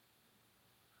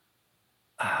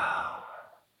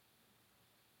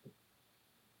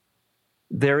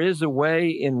there is a way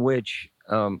in which,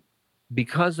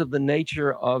 because of the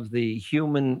nature of the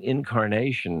human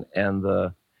incarnation and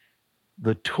the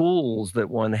tools that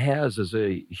one has as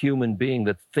a human being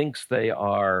that thinks they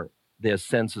are their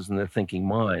senses and their thinking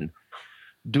mind,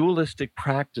 dualistic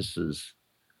practices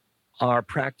are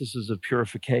practices of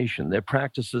purification. They're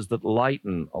practices that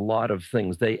lighten a lot of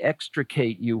things. They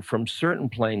extricate you from certain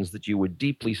planes that you were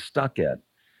deeply stuck at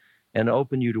and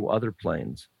open you to other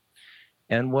planes.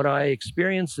 And what I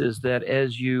experience is that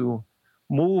as you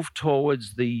move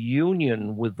towards the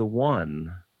union with the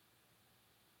one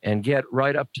and get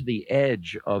right up to the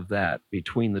edge of that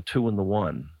between the two and the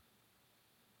one,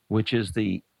 which is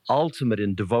the ultimate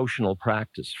in devotional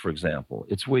practice, for example.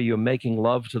 It's where you're making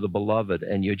love to the beloved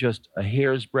and you're just a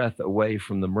hair's breadth away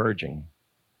from the merging.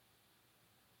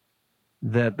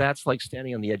 That's like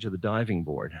standing on the edge of the diving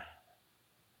board.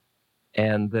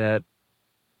 And that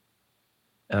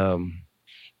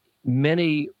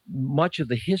much of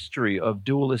the history of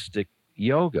dualistic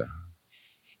yoga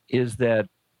is that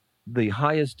the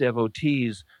highest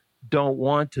devotees don't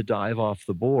want to dive off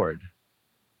the board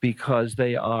because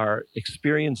they are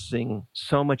experiencing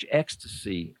so much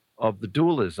ecstasy of the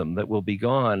dualism that will be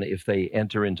gone if they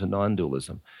enter into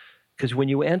non-dualism. Because when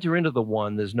you enter into the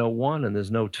one, there's no one and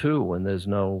there's no two and there's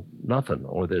no nothing,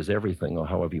 or there's everything, or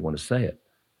however you want to say it.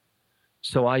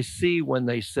 So I see when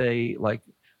they say, like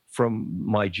from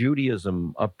my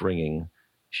Judaism upbringing,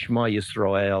 Shema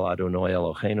Yisrael, Adonai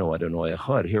Eloheinu, Adonai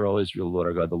Echad, Hear, O Israel, Lord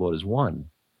our God, the Lord is one.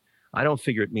 I don't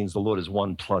figure it means the Lord is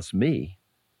one plus me.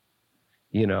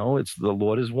 You know, it's the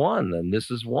Lord is one, and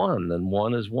this is one, and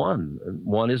one is one. And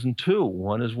one isn't two,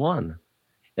 one is one.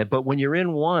 But when you're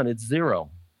in one, it's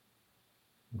zero.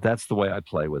 That's the way I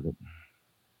play with it.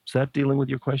 Is that dealing with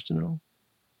your question at all?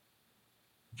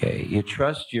 Okay, you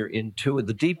trust your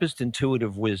the deepest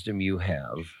intuitive wisdom you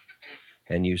have,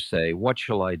 and you say, what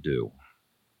shall I do?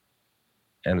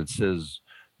 and it says,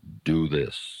 do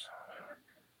this.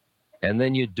 And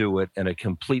then you do it and it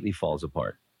completely falls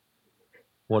apart.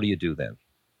 What do you do then?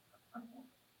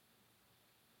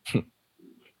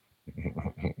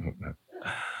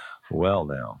 Well,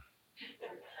 now,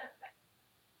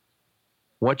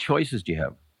 what choices do you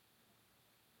have?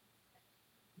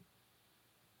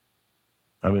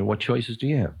 I mean, what choices do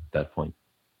you have at that point?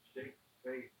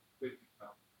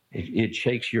 It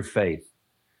shakes your faith.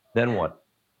 Then what?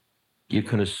 You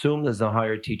can assume there's a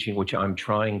higher teaching, which I'm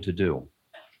trying to do.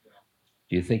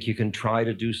 Do you think you can try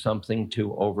to do something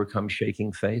to overcome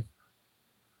shaking faith?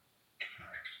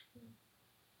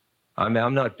 I mean,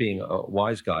 I'm not being a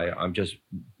wise guy. I'm just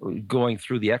going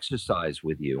through the exercise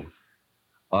with you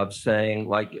of saying,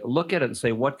 like, look at it and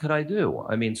say, what could I do?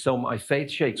 I mean, so my faith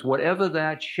shakes. Whatever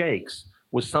that shakes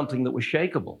was something that was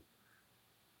shakeable.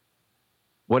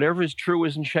 Whatever is true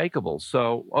isn't shakeable.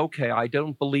 So, okay, I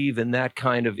don't believe in that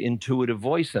kind of intuitive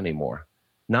voice anymore.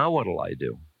 Now what'll I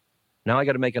do? Now I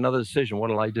got to make another decision.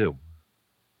 What'll I do?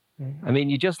 I mean,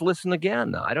 you just listen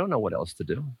again. I don't know what else to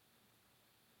do.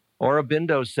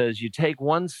 Aurobindo says you take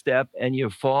one step and you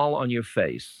fall on your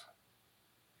face.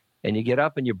 And you get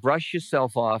up and you brush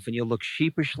yourself off and you look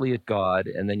sheepishly at God,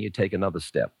 and then you take another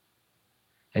step.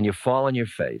 And you fall on your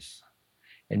face.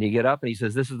 And you get up and he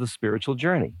says, this is the spiritual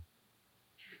journey.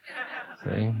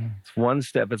 See? It's one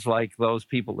step. It's like those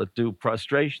people that do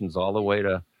prostrations all the way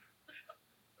to,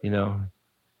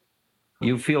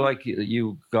 you feel like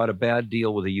you got a bad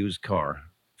deal with a used car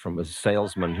from a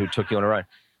salesman who took you on a ride.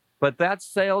 But that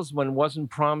salesman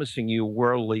wasn't promising you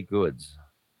worldly goods.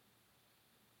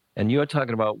 And you're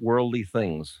talking about worldly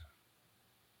things.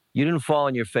 You didn't fall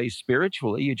on your face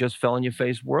spiritually. You just fell on your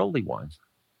face worldly-wise.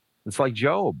 It's like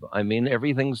Job. I mean,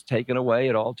 everything's taken away.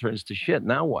 It all turns to shit.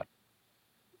 Now what?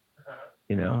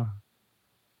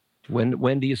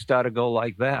 When do you start to go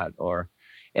like that?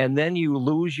 And then you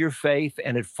lose your faith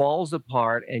and it falls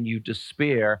apart and you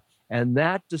despair. And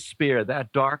that despair,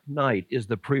 that dark night, is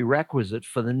the prerequisite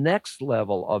for the next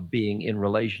level of being in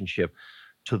relationship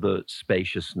to the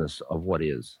spaciousness of what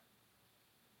is.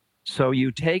 So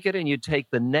you take it and you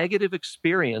take the negative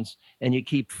experience and you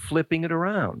keep flipping it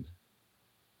around.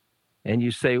 And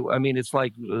you say, I mean, it's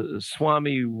like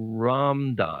Swami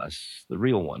Ramdas, the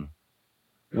real one,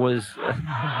 was,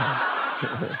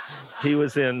 he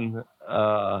was in,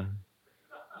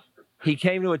 he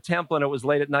came to a temple and it was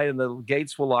late at night and the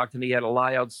gates were locked and he had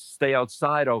to stay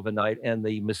outside overnight and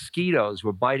the mosquitoes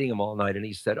were biting him all night. And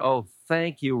he said, oh,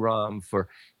 thank you, Ram, for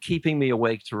keeping me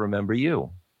awake to remember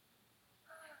you.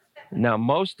 Now,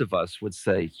 most of us would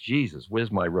say, Jesus,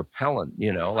 where's my repellent?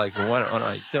 Like, what am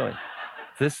I doing?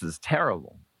 This is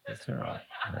terrible. It's terrible.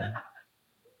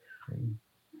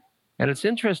 And it's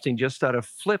interesting just how to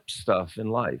flip stuff in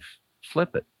life.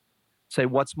 Flip it. Say,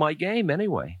 what's my game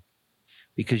anyway?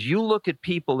 Because you look at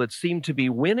people that seem to be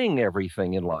winning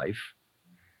everything in life.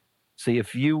 See,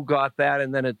 if you got that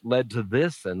and then it led to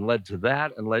this and led to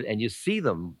that and you see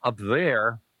them up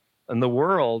there in the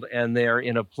world and they're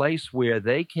in a place where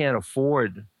they can't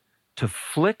afford to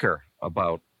flicker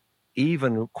about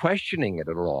even questioning it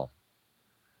at all.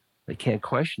 They can't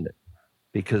question it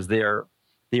because they're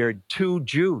too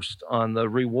juiced on the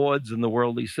rewards in the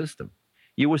worldly system.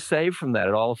 You were saved from that.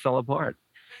 It all fell apart.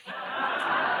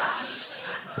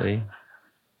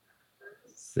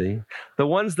 See? The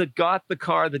ones that got the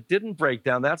car that didn't break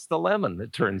down, that's the lemon,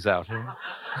 it turns out.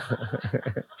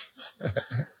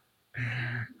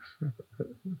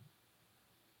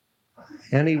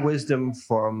 Any wisdom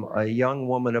from a young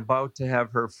woman about to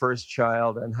have her first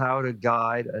child and how to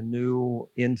guide a new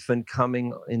infant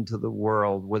coming into the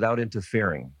world without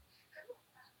interfering?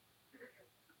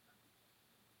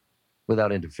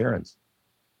 Without interference.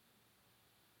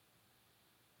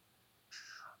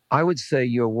 I would say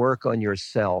your work on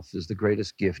yourself is the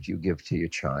greatest gift you give to your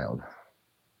child.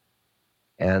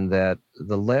 And that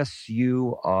the less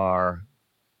you are,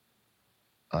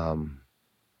 the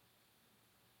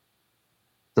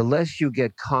less you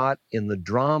get caught in the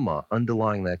drama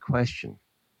underlying that question,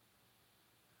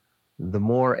 the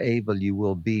more able you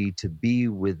will be to be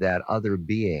with that other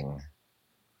being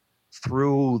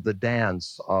through the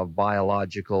dance of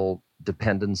biological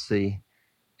dependency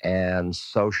and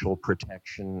social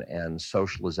protection and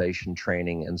socialization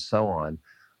training and so on,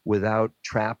 without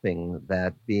trapping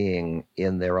that being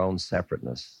in their own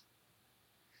separateness.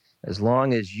 As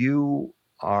long as you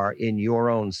are in your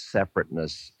own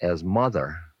separateness as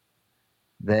mother,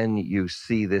 then you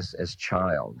see this as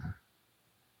child.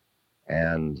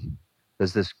 And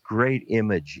there's this great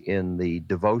image in the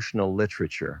devotional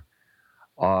literature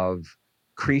of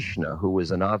Krishna, who is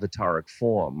an avataric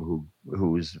form,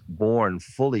 who's born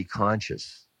fully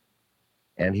conscious.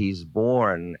 And he's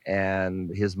born,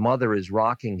 and his mother is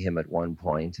rocking him at one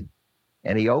point,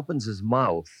 and he opens his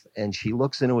mouth, and she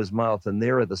looks into his mouth, and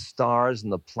there are the stars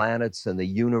and the planets and the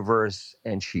universe,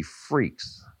 and she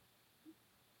freaks.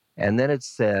 And then it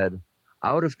said,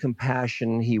 out of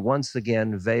compassion, he once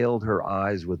again veiled her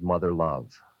eyes with mother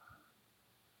love.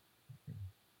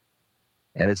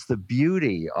 And it's the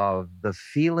beauty of the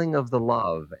feeling of the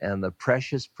love and the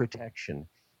precious protection,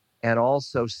 and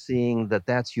also seeing that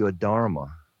that's your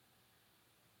dharma,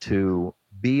 to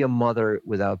be a mother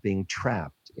without being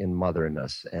trapped in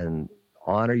motherness, and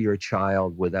honor your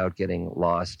child without getting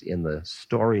lost in the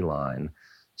storyline,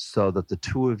 so that the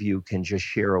two of you can just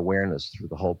share awareness through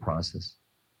the whole process.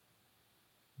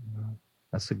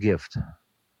 That's a gift.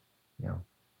 Yeah.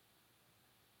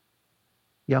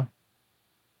 Yeah.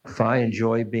 If I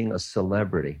enjoy being a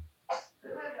celebrity.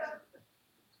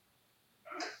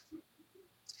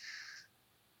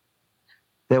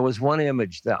 There was one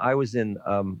image that I was in,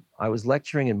 I was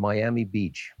lecturing in Miami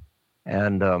Beach,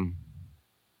 and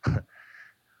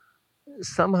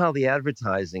somehow the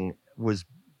advertising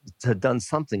had done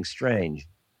something strange.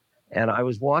 And I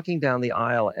was walking down the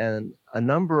aisle, and a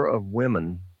number of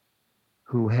women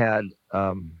who had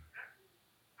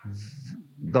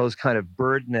those kind of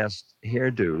bird nest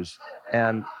hairdos,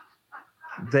 and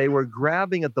they were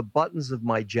grabbing at the buttons of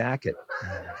my jacket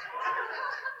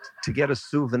to get a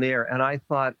souvenir. And I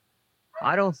thought,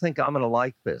 I don't think I'm going to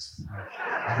like this.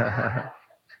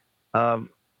 I'll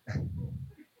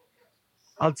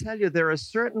tell you, there are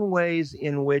certain ways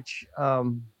in which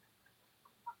Ram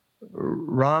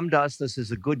Dassness is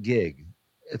a good gig.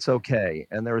 It's okay.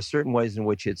 And there are certain ways in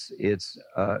which it's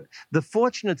the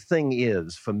fortunate thing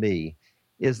is, for me,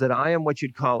 is that I am what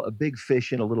you'd call a big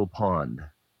fish in a little pond,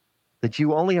 that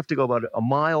you only have to go about a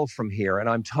mile from here and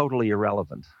I'm totally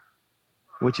irrelevant,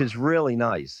 which is really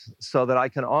nice, so that I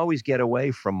can always get away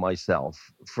from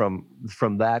myself, from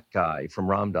that guy, from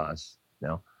Ram Dass,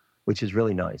 which is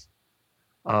really nice.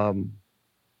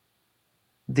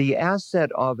 The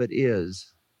asset of it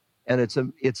is, and it's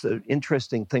an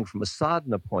interesting thing from a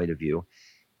sadhana point of view,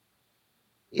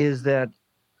 is that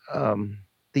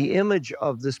the image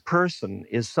of this person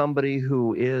is somebody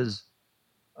who is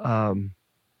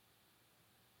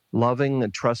loving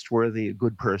and trustworthy, a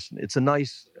good person. It's a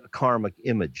nice karmic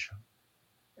image,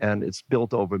 and it's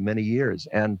built over many years.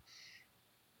 And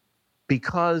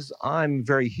because I'm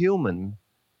very human,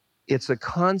 it's a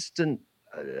constant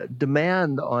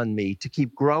demand on me to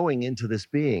keep growing into this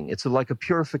being. It's like a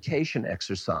purification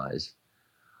exercise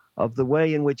of the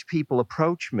way in which people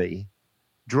approach me,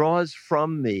 draws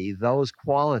from me those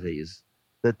qualities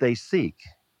that they seek.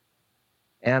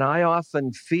 And I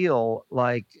often feel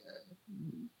like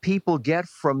people get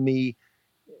from me,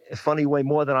 a funny way,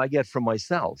 more than I get from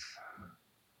myself,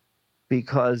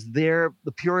 because the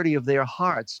purity of their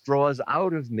hearts draws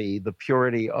out of me the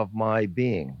purity of my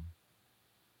being.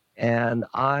 And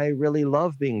I really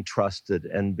love being trusted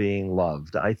and being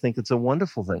loved. I think it's a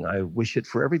wonderful thing. I wish it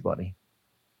for everybody.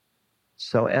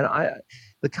 So, and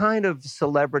the kind of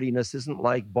celebrityness isn't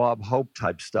like Bob Hope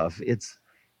type stuff. It's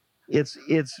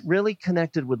really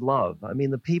connected with love. I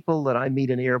mean, the people that I meet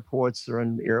in airports or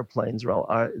in airplanes,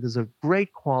 there's a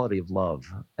great quality of love.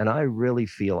 And I really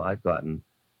feel I've gotten,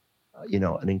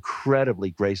 an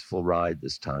incredibly graceful ride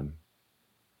this time.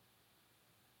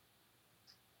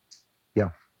 Yeah.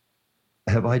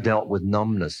 Have I dealt with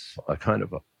numbness, a kind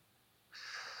of a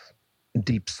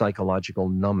deep psychological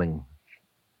numbing?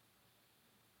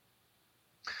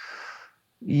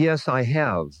 Yes, I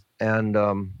have. And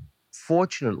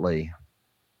fortunately,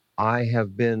 I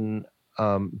have been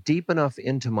deep enough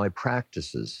into my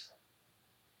practices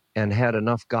and had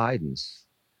enough guidance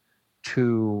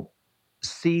to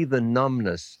see the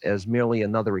numbness as merely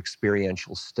another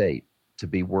experiential state to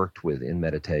be worked with in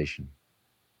meditation.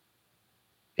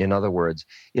 In other words,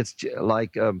 it's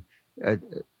like a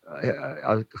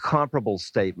comparable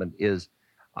statement is,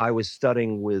 I was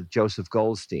studying with Joseph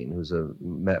Goldstein, who's a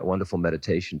wonderful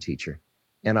meditation teacher.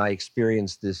 And I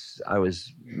experienced this, I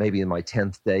was maybe in my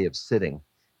 10th day of sitting.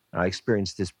 And I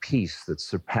experienced this peace that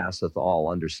surpasseth all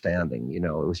understanding. It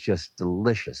was just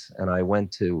delicious. And I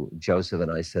went to Joseph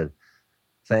and I said,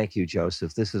 thank you,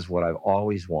 Joseph. This is what I've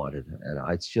always wanted. And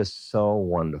it's just so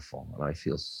wonderful. And I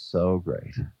feel so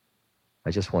great. I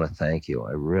just want to thank you.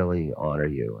 I really honor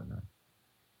you.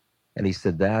 And he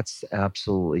said, that's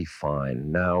absolutely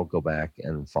fine. Now go back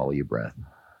and follow your breath.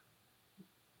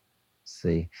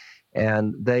 See?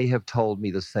 And they have told me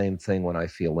the same thing when I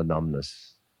feel the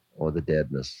numbness or the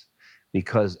deadness,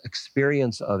 because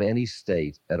experience of any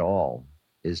state at all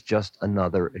is just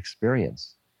another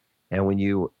experience. And when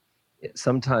you,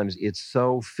 sometimes it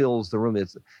so fills the room,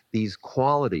 it's these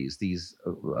qualities, these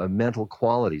mental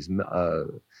qualities,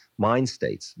 mind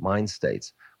states,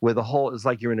 where the whole, it's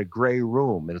like you're in a gray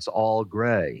room and it's all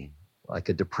gray, like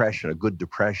a depression, a good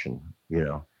depression, you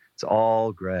know, it's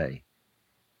all gray.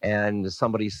 And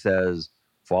somebody says,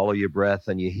 follow your breath,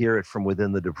 and you hear it from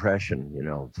within the depression, you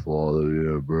know, follow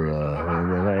your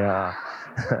breath.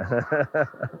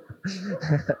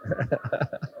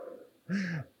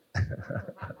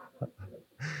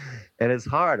 And it's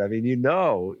hard. I mean, you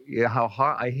know how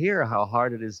hard, I hear how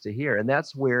hard it is to hear. And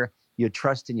that's where your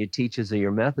trust in your teachers or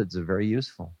your methods are very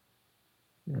useful,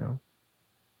 you know.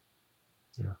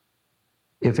 Yeah.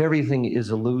 If everything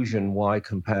is illusion, why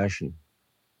compassion?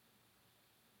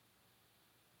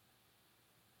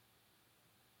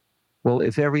 Well,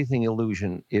 if everything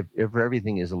illusion, if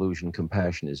everything is illusion,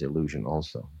 compassion is illusion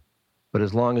also. But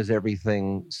as long as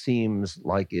everything seems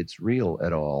like it's real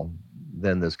at all,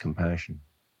 then there's compassion.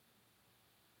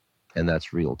 And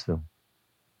that's real too.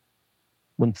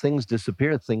 When things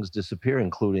disappear,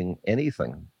 including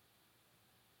anything.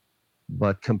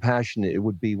 But compassion, it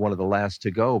would be one of the last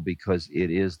to go, because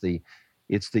it's the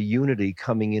unity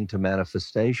coming into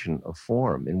manifestation of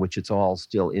form, in which it's all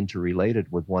still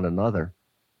interrelated with one another,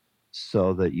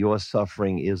 so that your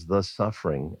suffering is the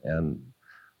suffering, and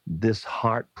this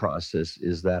heart process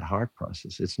is that heart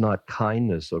process. It's not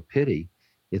kindness or pity.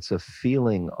 It's a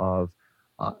feeling of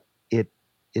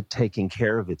it taking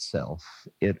care of itself,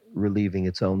 it relieving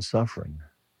its own suffering.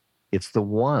 It's the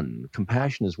one.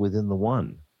 Compassion is within the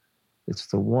one. It's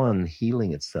the one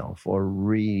healing itself, or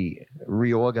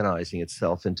reorganizing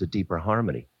itself into deeper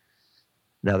harmony.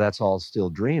 Now, that's all still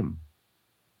dream.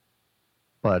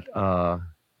 But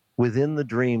within the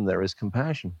dream, there is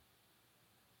compassion.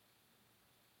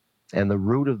 And the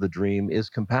root of the dream is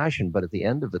compassion, but at the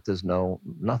end of it, there's nothing.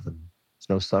 There's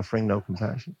no suffering, no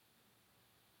compassion.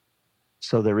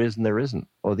 So there is and there isn't.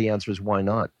 Or the answer is, why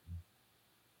not?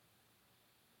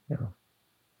 Yeah.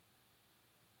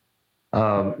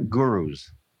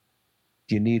 Gurus.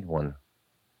 Do you need one?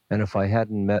 And if I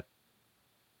hadn't met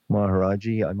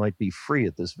Maharaji, I might be free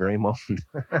at this very moment.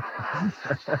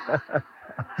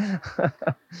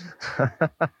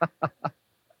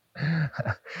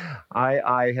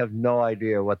 I have no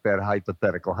idea what that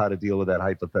hypothetical, how to deal with that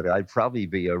hypothetical. I'd probably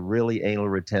be a really anal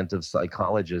retentive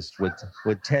psychologist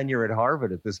with tenure at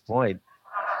Harvard at this point.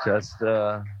 Just,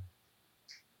 I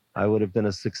would have been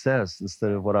a success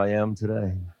instead of what I am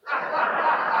today.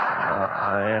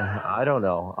 I don't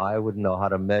know. I wouldn't know how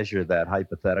to measure that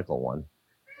hypothetical one.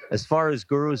 As far as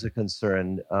gurus are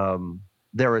concerned,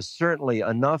 there are certainly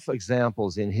enough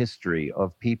examples in history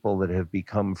of people that have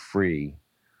become free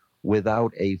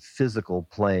without a physical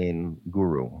plane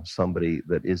guru, somebody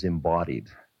that is embodied.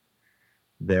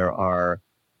 There are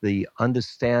the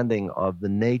understanding of the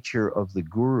nature of the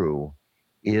guru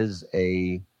is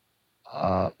it's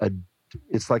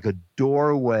like a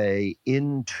doorway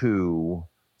into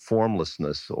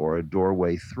formlessness, or a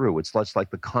doorway through. It's much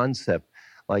like the concept,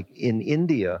 like in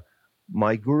India,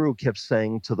 my guru kept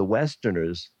saying to the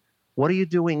Westerners, what are you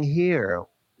doing here?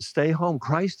 Stay home.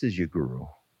 Christ is your guru.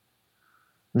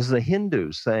 This is a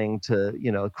Hindu saying to,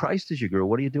 Christ is your guru.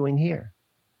 What are you doing here?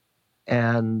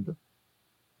 And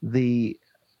the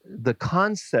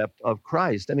concept of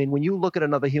Christ, I mean, when you look at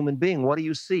another human being, what do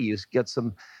you see? You get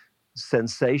some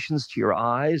sensations to your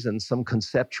eyes and some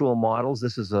conceptual models.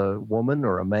 This is a woman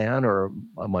or a man or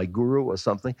my guru or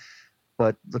something.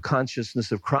 But the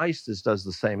consciousness of Christ does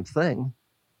the same thing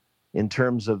in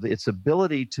terms of its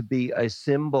ability to be a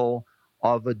symbol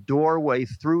of a doorway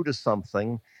through to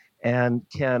something, and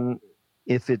can,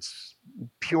 if it's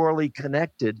purely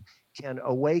connected, can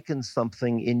awaken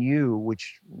something in you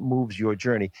which moves your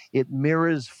journey. It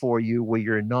mirrors for you where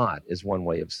you're not, is one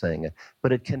way of saying it.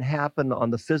 But it can happen on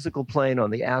the physical plane,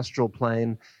 on the astral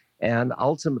plane, and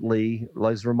ultimately,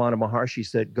 as Ramana Maharshi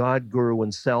said, God, Guru,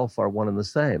 and Self are one and the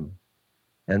same.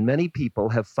 And many people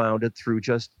have found it through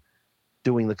just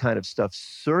doing the kind of stuff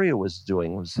Surya was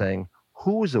doing, was saying,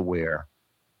 who's aware?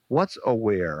 What's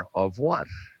aware of what?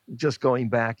 Just going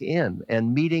back in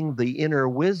and meeting the inner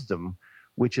wisdom,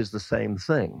 which is the same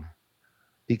thing.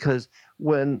 Because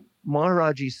when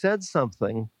Maharaji said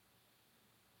something,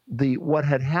 what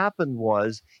had happened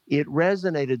was it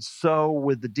resonated so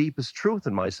with the deepest truth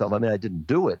in myself. I mean, I didn't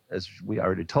do it, as we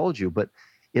already told you, but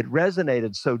it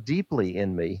resonated so deeply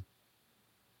in me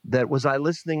that, was I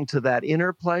listening to that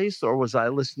inner place, or was I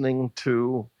listening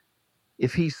to,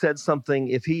 if he said something,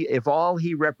 if all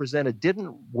he represented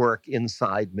didn't work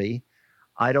inside me,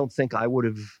 I don't think I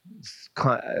wouldn't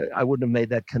have made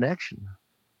that connection.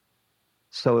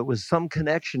 So it was some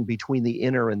connection between the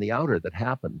inner and the outer that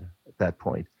happened at that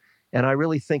point. And I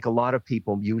really think a lot of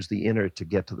people use the inner to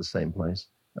get to the same place.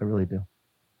 I really do.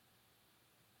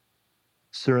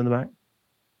 Sir in the back?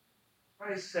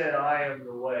 Christ said, I am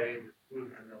the way, the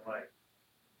truth, and the light.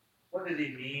 What did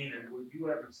he mean, and would you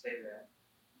ever say that?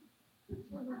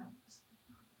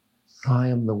 I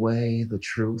am the way, the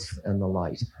truth, and the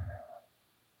light.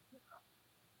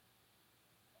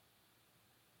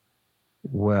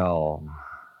 Well,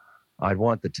 I'd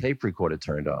want the tape recorder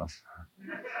turned off.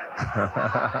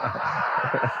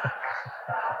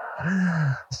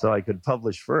 So I could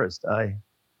publish first. Would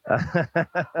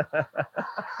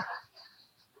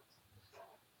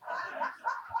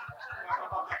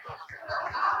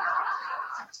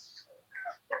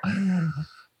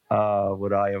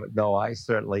I? No, I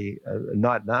certainly,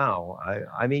 not now.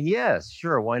 I mean, yes,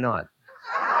 sure, why not?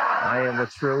 I am the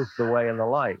truth, the way, and the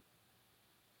light.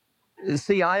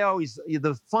 See,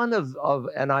 the fun of,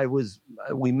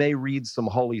 we may read some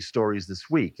holy stories this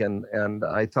week, and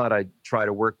I thought I'd try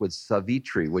to work with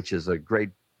Savitri, which is a great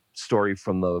story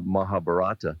from the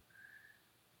Mahabharata,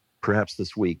 perhaps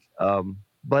this week.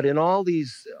 But in all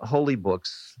these holy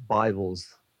books, Bibles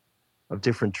of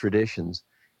different traditions,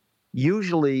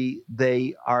 usually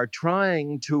they are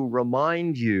trying to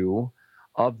remind you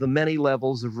of the many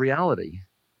levels of reality.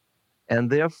 And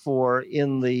therefore,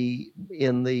 in the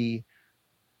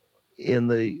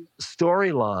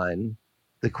storyline,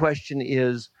 the question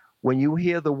is, when you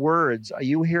hear the words, are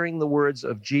you hearing the words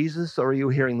of Jesus or are you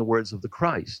hearing the words of the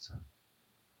Christ?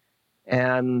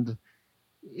 And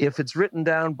if it's written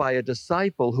down by a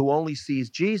disciple who only sees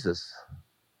Jesus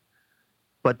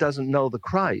but doesn't know the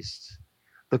Christ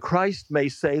may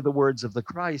say the words of the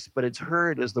Christ, but it's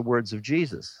heard as the words of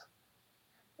Jesus.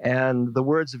 And the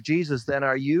words of Jesus then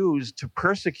are used to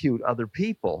persecute other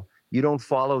people. You don't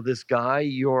follow this guy,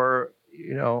 you're,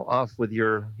 off with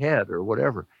your head or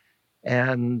whatever.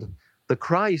 And the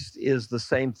Christ is the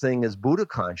same thing as Buddha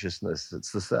consciousness.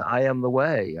 It's I am the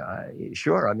way. It's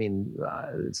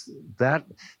that,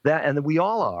 and we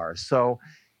all are. So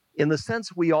in the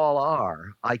sense we all are,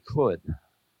 I could.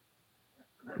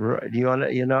 Right,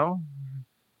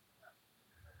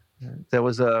 there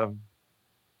was a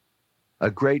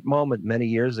great moment many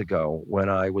years ago when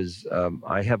I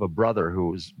have a brother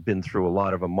who's been through a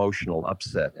lot of emotional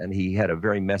upset, and he had a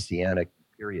very messianic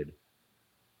period,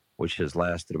 which has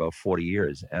lasted about 40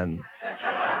 years. And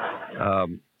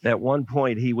at one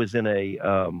point he was in a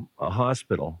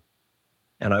hospital,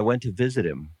 and I went to visit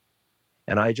him,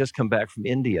 and I had just come back from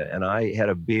India, and I had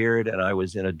a beard, and I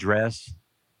was in a dress,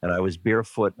 and I was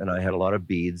barefoot, and I had a lot of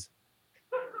beads.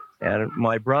 And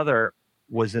my brother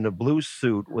was in a blue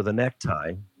suit with a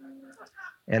necktie,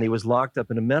 and he was locked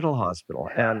up in a mental hospital.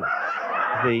 And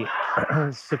the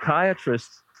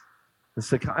psychiatrist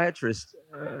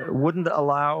wouldn't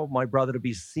allow my brother to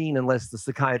be seen unless the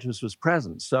psychiatrist was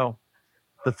present. So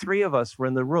the three of us were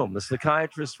in the room. The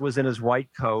psychiatrist was in his white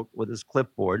coat with his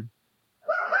clipboard.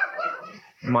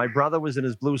 My brother was in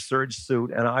his blue serge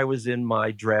suit, and I was in my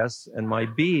dress and my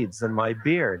beads and my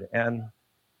beard. And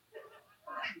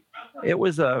it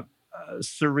was a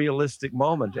surrealistic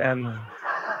moment. And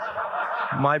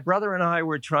my brother and I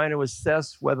were trying to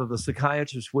assess whether the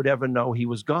psychiatrist would ever know he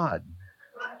was God.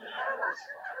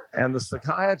 And the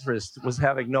psychiatrist was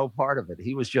having no part of it.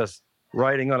 He was just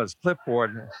writing on his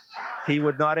clipboard. He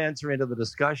would not enter into the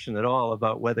discussion at all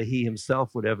about whether he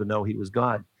himself would ever know he was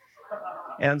God.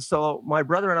 And so my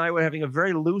brother and I were having a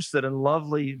very lucid and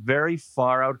lovely, very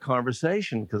far out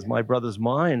conversation, because my brother's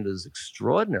mind is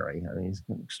extraordinary. I mean, he's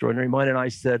an extraordinary mind. And I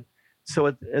said,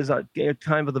 so as I gave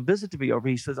time for the visit to be over,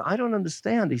 he says, I don't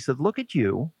understand. He said, look at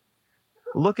you,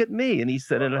 look at me. And he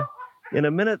said, in a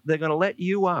minute, they're going to let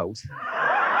you out.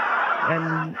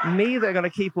 And me, they're going to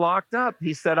keep locked up.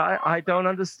 He said, I don't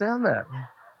understand that.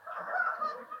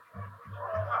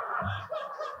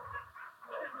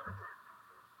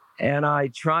 And I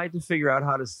tried to figure out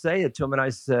how to say it to him. And I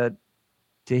said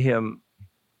to him,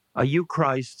 are you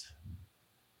Christ?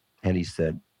 And he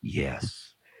said,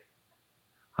 yes.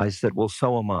 I said, well,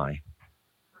 so am I.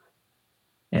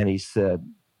 And he said,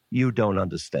 you don't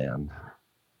understand.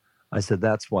 I said,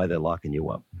 that's why they're locking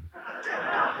you up.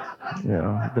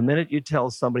 The minute you tell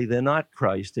somebody they're not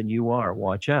Christ and you are,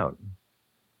 watch out.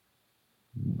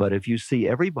 But if you see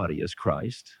everybody as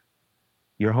Christ,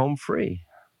 you're home free.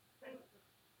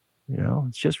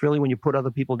 It's just really when you put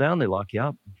other people down, they lock you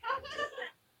up.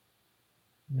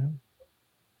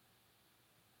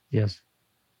 Yes.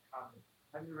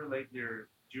 How do you relate your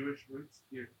Jewish roots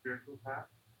to your spiritual path?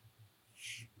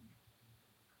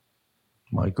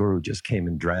 My guru just came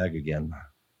in drag again.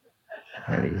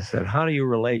 And he said, how do you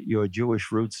relate your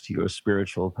Jewish roots to your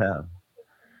spiritual path?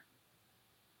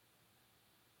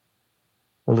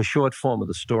 Well, the short form of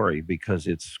the story, because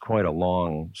it's quite a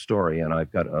long story, and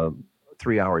I've got a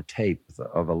 3-hour tape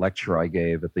of a lecture I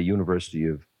gave at the University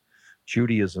of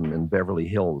Judaism in Beverly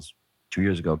Hills 2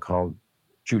 years ago called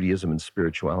Judaism and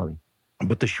Spirituality.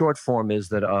 But the short form is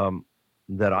that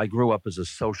that I grew up as a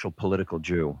social political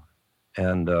Jew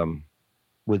and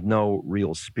with no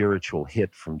real spiritual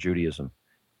hit from Judaism.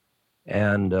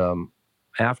 And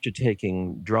after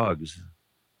taking drugs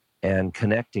and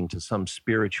connecting to some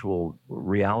spiritual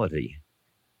reality,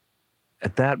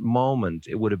 at that moment,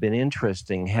 it would have been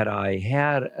interesting had I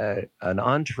had an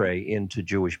entree into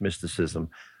Jewish mysticism.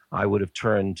 I would have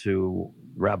turned to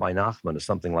Rabbi Nachman or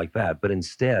something like that. But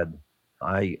instead,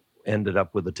 I ended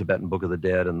up with the Tibetan Book of the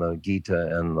Dead and the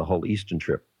Gita and the whole Eastern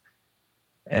trip.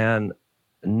 And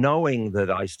knowing that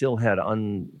I still had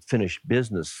unfinished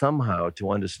business somehow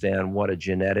to understand what a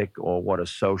genetic or what a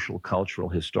social, cultural,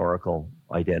 historical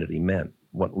identity meant,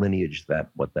 what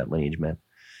that lineage meant.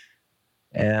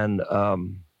 And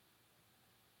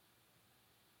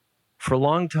for a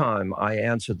long time, I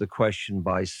answered the question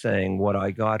by saying what I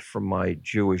got from my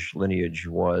Jewish lineage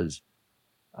was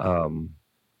a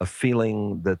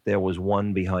feeling that there was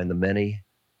one behind the many,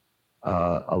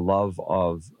 a love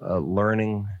of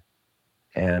learning,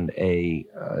 and a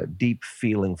deep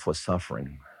feeling for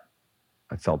suffering.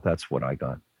 I felt that's what I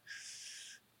got.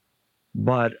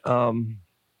 But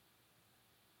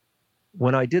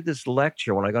when I did this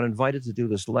lecture, when I got invited to do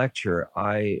this lecture,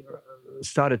 I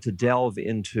started to delve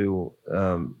into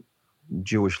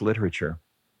Jewish literature.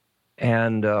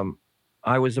 And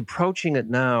I was approaching it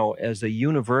now as a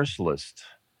universalist,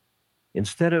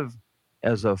 instead of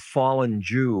as a fallen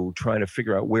Jew trying to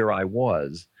figure out where I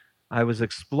was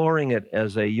exploring it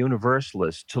as a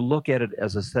universalist to look at it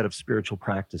as a set of spiritual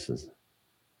practices.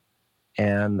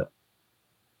 And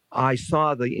I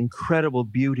saw the incredible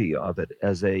beauty of it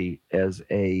as a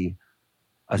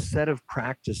set of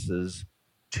practices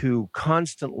to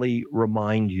constantly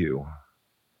remind you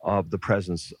of the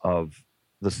presence of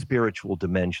the spiritual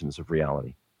dimensions of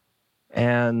reality.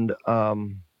 And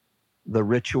the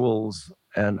rituals,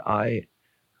 and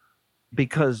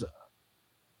because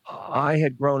I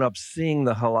had grown up seeing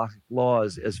the halakhic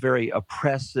laws as very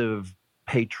oppressive,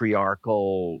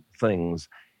 patriarchal things.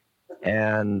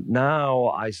 And now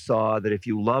I saw that if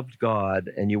you loved God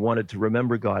and you wanted to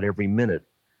remember God every minute,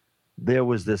 there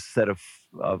was this set of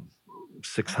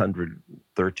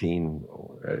 613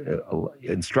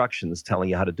 instructions telling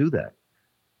you how to do that.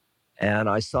 And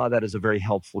I saw that as a very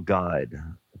helpful guide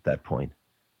at that point.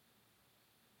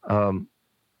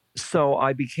 So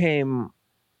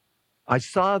I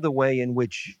saw the way in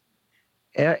which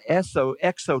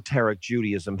exoteric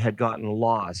Judaism had gotten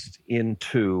lost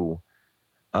into,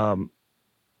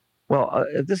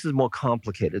 this is more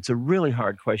complicated. It's a really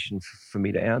hard question for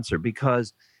me to answer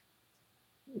because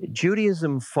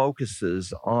Judaism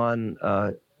focuses on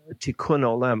tikkun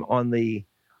olam,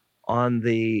 on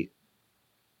the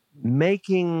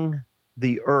making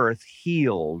the earth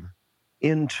healed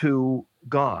into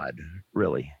God,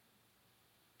 really.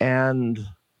 And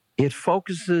it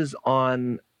focuses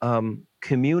on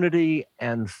community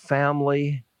and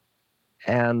family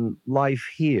and life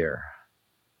here.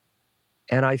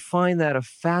 And I find that a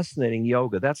fascinating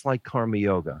yoga. That's like karma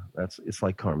yoga. It's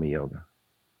like karma yoga.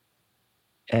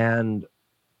 And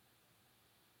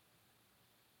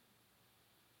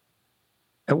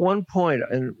at one point,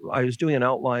 and I was doing an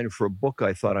outline for a book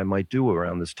I thought I might do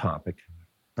around this topic.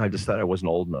 I decided I wasn't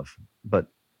old enough. But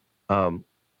I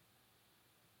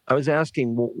was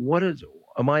asking,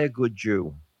 am I a good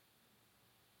Jew?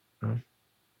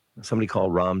 Somebody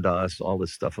called Ram Dass, all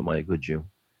this stuff, am I a good Jew?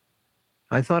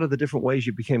 I thought of the different ways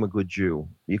you became a good Jew.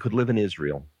 You could live in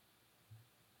Israel.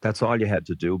 That's all you had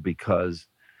to do because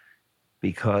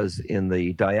in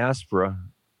the diaspora,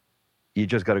 you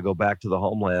just got to go back to the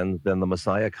homeland, then the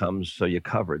Messiah comes, so you're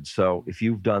covered. So if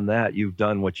you've done that, you've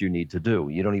done what you need to do.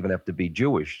 You don't even have to be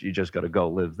Jewish. You just got to go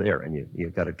live there, and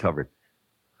you've got it covered.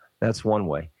 That's one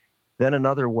way. Then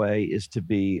another way is to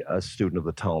be a student of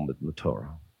the Talmud and the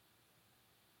Torah.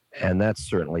 And that's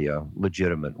certainly a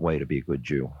legitimate way to be a good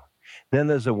Jew. Then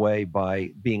there's a way by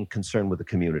being concerned with the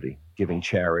community, giving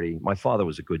charity. My father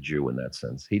was a good Jew in that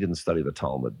sense. He didn't study the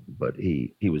Talmud, but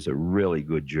he was a really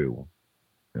good Jew.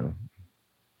 You know,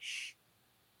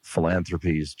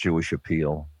 philanthropies, Jewish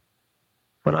appeal.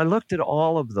 But I looked at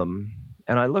all of them,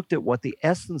 and I looked at what the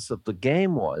essence of the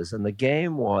game was, and the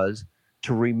game was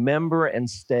to remember and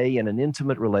stay in an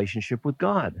intimate relationship with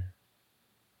God.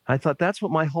 I thought that's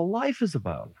what my whole life is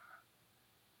about.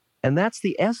 And that's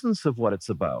the essence of what it's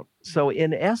about. So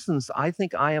in essence, I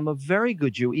think I am a very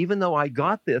good Jew, even though I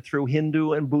got there through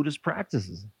Hindu and Buddhist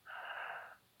practices.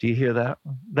 Do you hear that?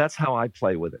 That's how I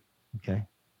play with it, okay?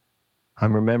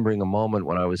 I'm remembering a moment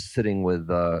when I was sitting with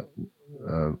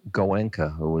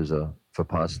Goenka, who was a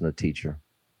Vipassana teacher.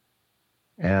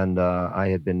 And I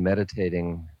had been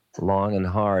meditating long and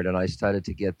hard, and I started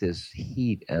to get this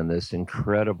heat and this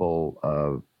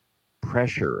incredible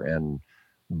pressure and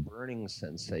burning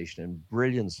sensation and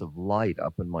brilliance of light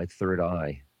up in my third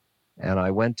eye. And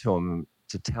I went to him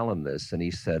to tell him this, and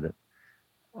he said,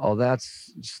 "Oh,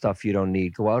 that's stuff you don't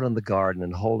need. Go out in the garden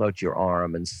and hold out your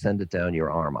arm and send it down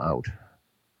your arm out.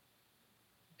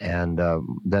 And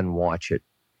then watch it."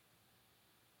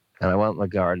 And I went in the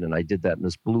garden and I did that, and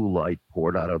this blue light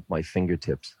poured out of my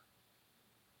fingertips.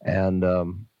 And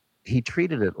he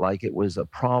treated it like it was a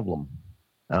problem.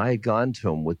 And I had gone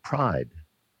to him with pride,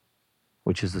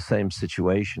 which is the same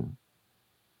situation.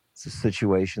 It's a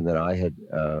situation that I had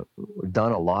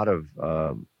done a lot of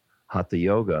hatha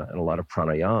yoga and a lot of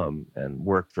pranayama and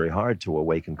worked very hard to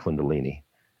awaken Kundalini.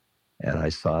 And I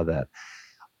saw that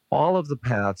all of the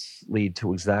paths lead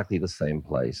to exactly the same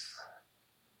place.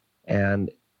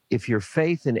 And if your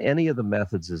faith in any of the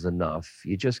methods is enough,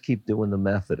 you just keep doing the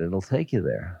method and it'll take you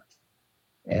there.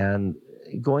 And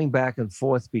going back and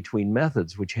forth between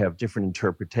methods, which have different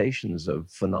interpretations of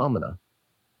phenomena,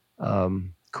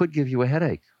 could give you a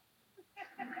headache.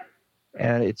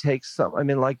 And it takes some, I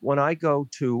mean, like when I go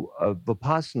to a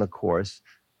Vipassana course,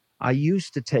 I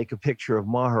used to take a picture of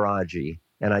Maharaji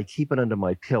and I'd keep it under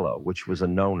my pillow, which was a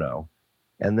no-no.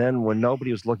 And then when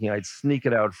nobody was looking, I'd sneak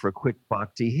it out for a quick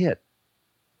bhakti hit.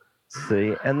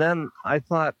 See? And then I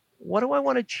thought, what do I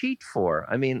want to cheat for?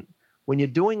 I mean, when you're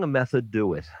doing a method,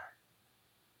 do it.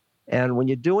 And when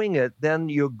you're doing it, then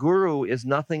your guru is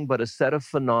nothing but a set of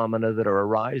phenomena that are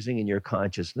arising in your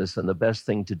consciousness. And the best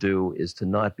thing to do is to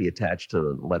not be attached to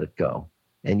it and let it go.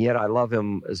 And yet I love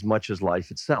him as much as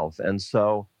life itself. And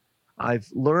so I've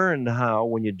learned how,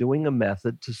 when you're doing a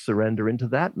method, to surrender into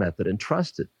that method and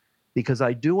trust it. Because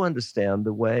I do understand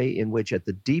the way in which, at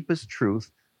the deepest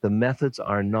truth, the methods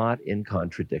are not in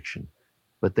contradiction,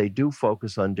 but they do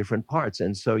focus on different parts.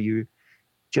 And so you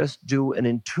just do an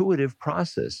intuitive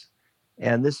process.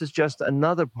 And this is just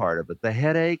another part of it. The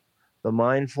headache, the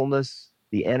mindfulness,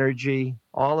 the energy,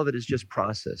 all of it is just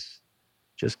process.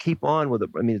 Just keep on with it.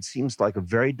 I mean, it seems like a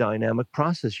very dynamic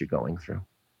process you're going through.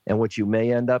 And what you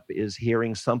may end up is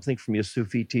hearing something from your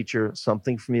Sufi teacher,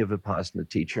 something from your Vipassana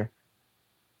teacher,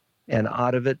 and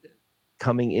out of it,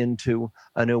 coming into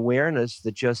an awareness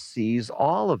that just sees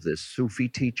all of this, Sufi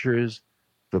teachers,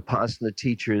 Vipassana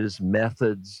teachers,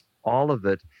 methods, all of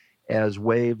it as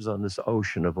waves on this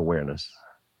ocean of awareness.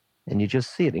 And you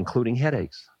just see it, including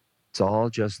headaches. It's all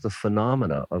just the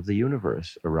phenomena of the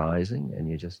universe arising, and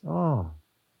you just, oh,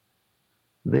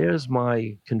 there's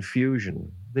my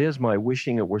confusion. There's my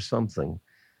wishing it were something.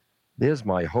 There's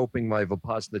my hoping my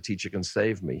Vipassana teacher can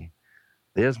save me.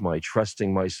 There's my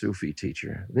trusting my Sufi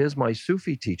teacher. There's my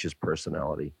Sufi teacher's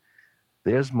personality.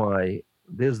 There's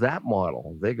that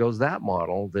model. There goes that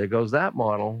model. There goes that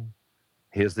model.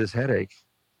 Here's this headache.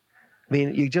 I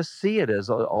mean, you just see it as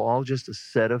all just a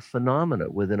set of phenomena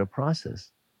within a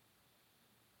process.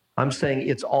 I'm saying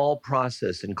it's all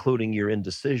process, including your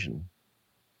indecision,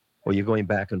 or you're going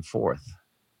back and forth.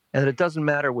 And it doesn't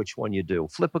matter which one you do.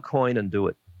 Flip a coin and do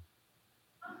it.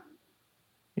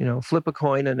 You know, flip a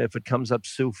coin, and if it comes up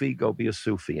Sufi, go be a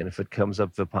Sufi. And if it comes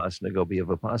up Vipassana, go be a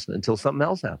Vipassana until something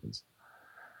else happens.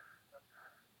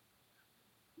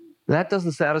 That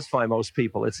doesn't satisfy most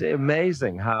people. It's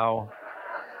amazing how...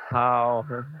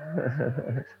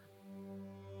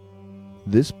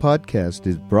 This podcast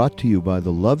is brought to you by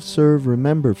the Love Serve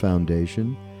Remember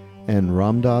Foundation and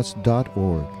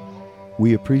Ramdas.org.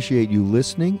 We appreciate you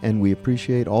listening, and we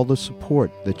appreciate all the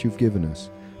support that you've given us.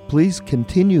 Please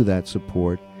continue that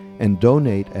support and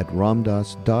donate at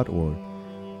Ramdas.org.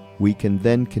 We can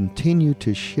then continue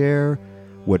to share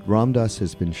what Ramdas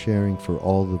has been sharing for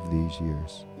all of these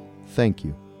years. Thank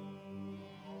you.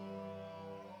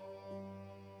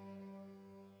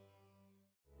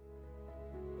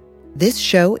 This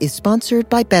show is sponsored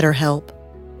by BetterHelp.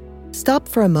 Stop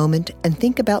for a moment and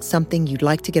think about something you'd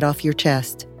like to get off your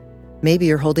chest. Maybe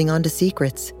you're holding on to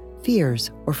secrets,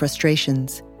 fears, or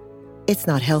frustrations. It's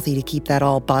not healthy to keep that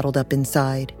all bottled up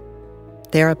inside.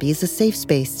 Therapy is a safe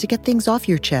space to get things off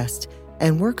your chest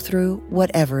and work through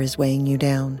whatever is weighing you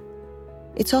down.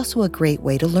 It's also a great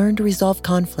way to learn to resolve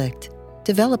conflict,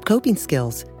 develop coping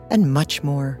skills, and much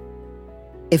more.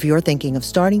 If you're thinking of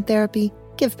starting therapy,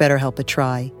 give BetterHelp a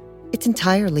try. It's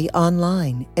entirely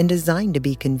online and designed to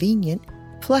be convenient,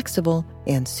 flexible,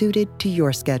 and suited to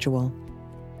your schedule.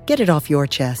 Get it off your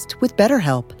chest with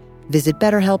BetterHelp. Visit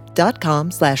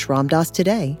BetterHelp.com/Ramdas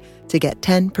today to get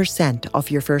 10%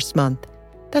 off your first month.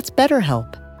 That's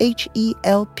BetterHelp,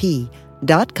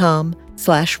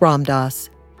 HELP.com/Ramdas.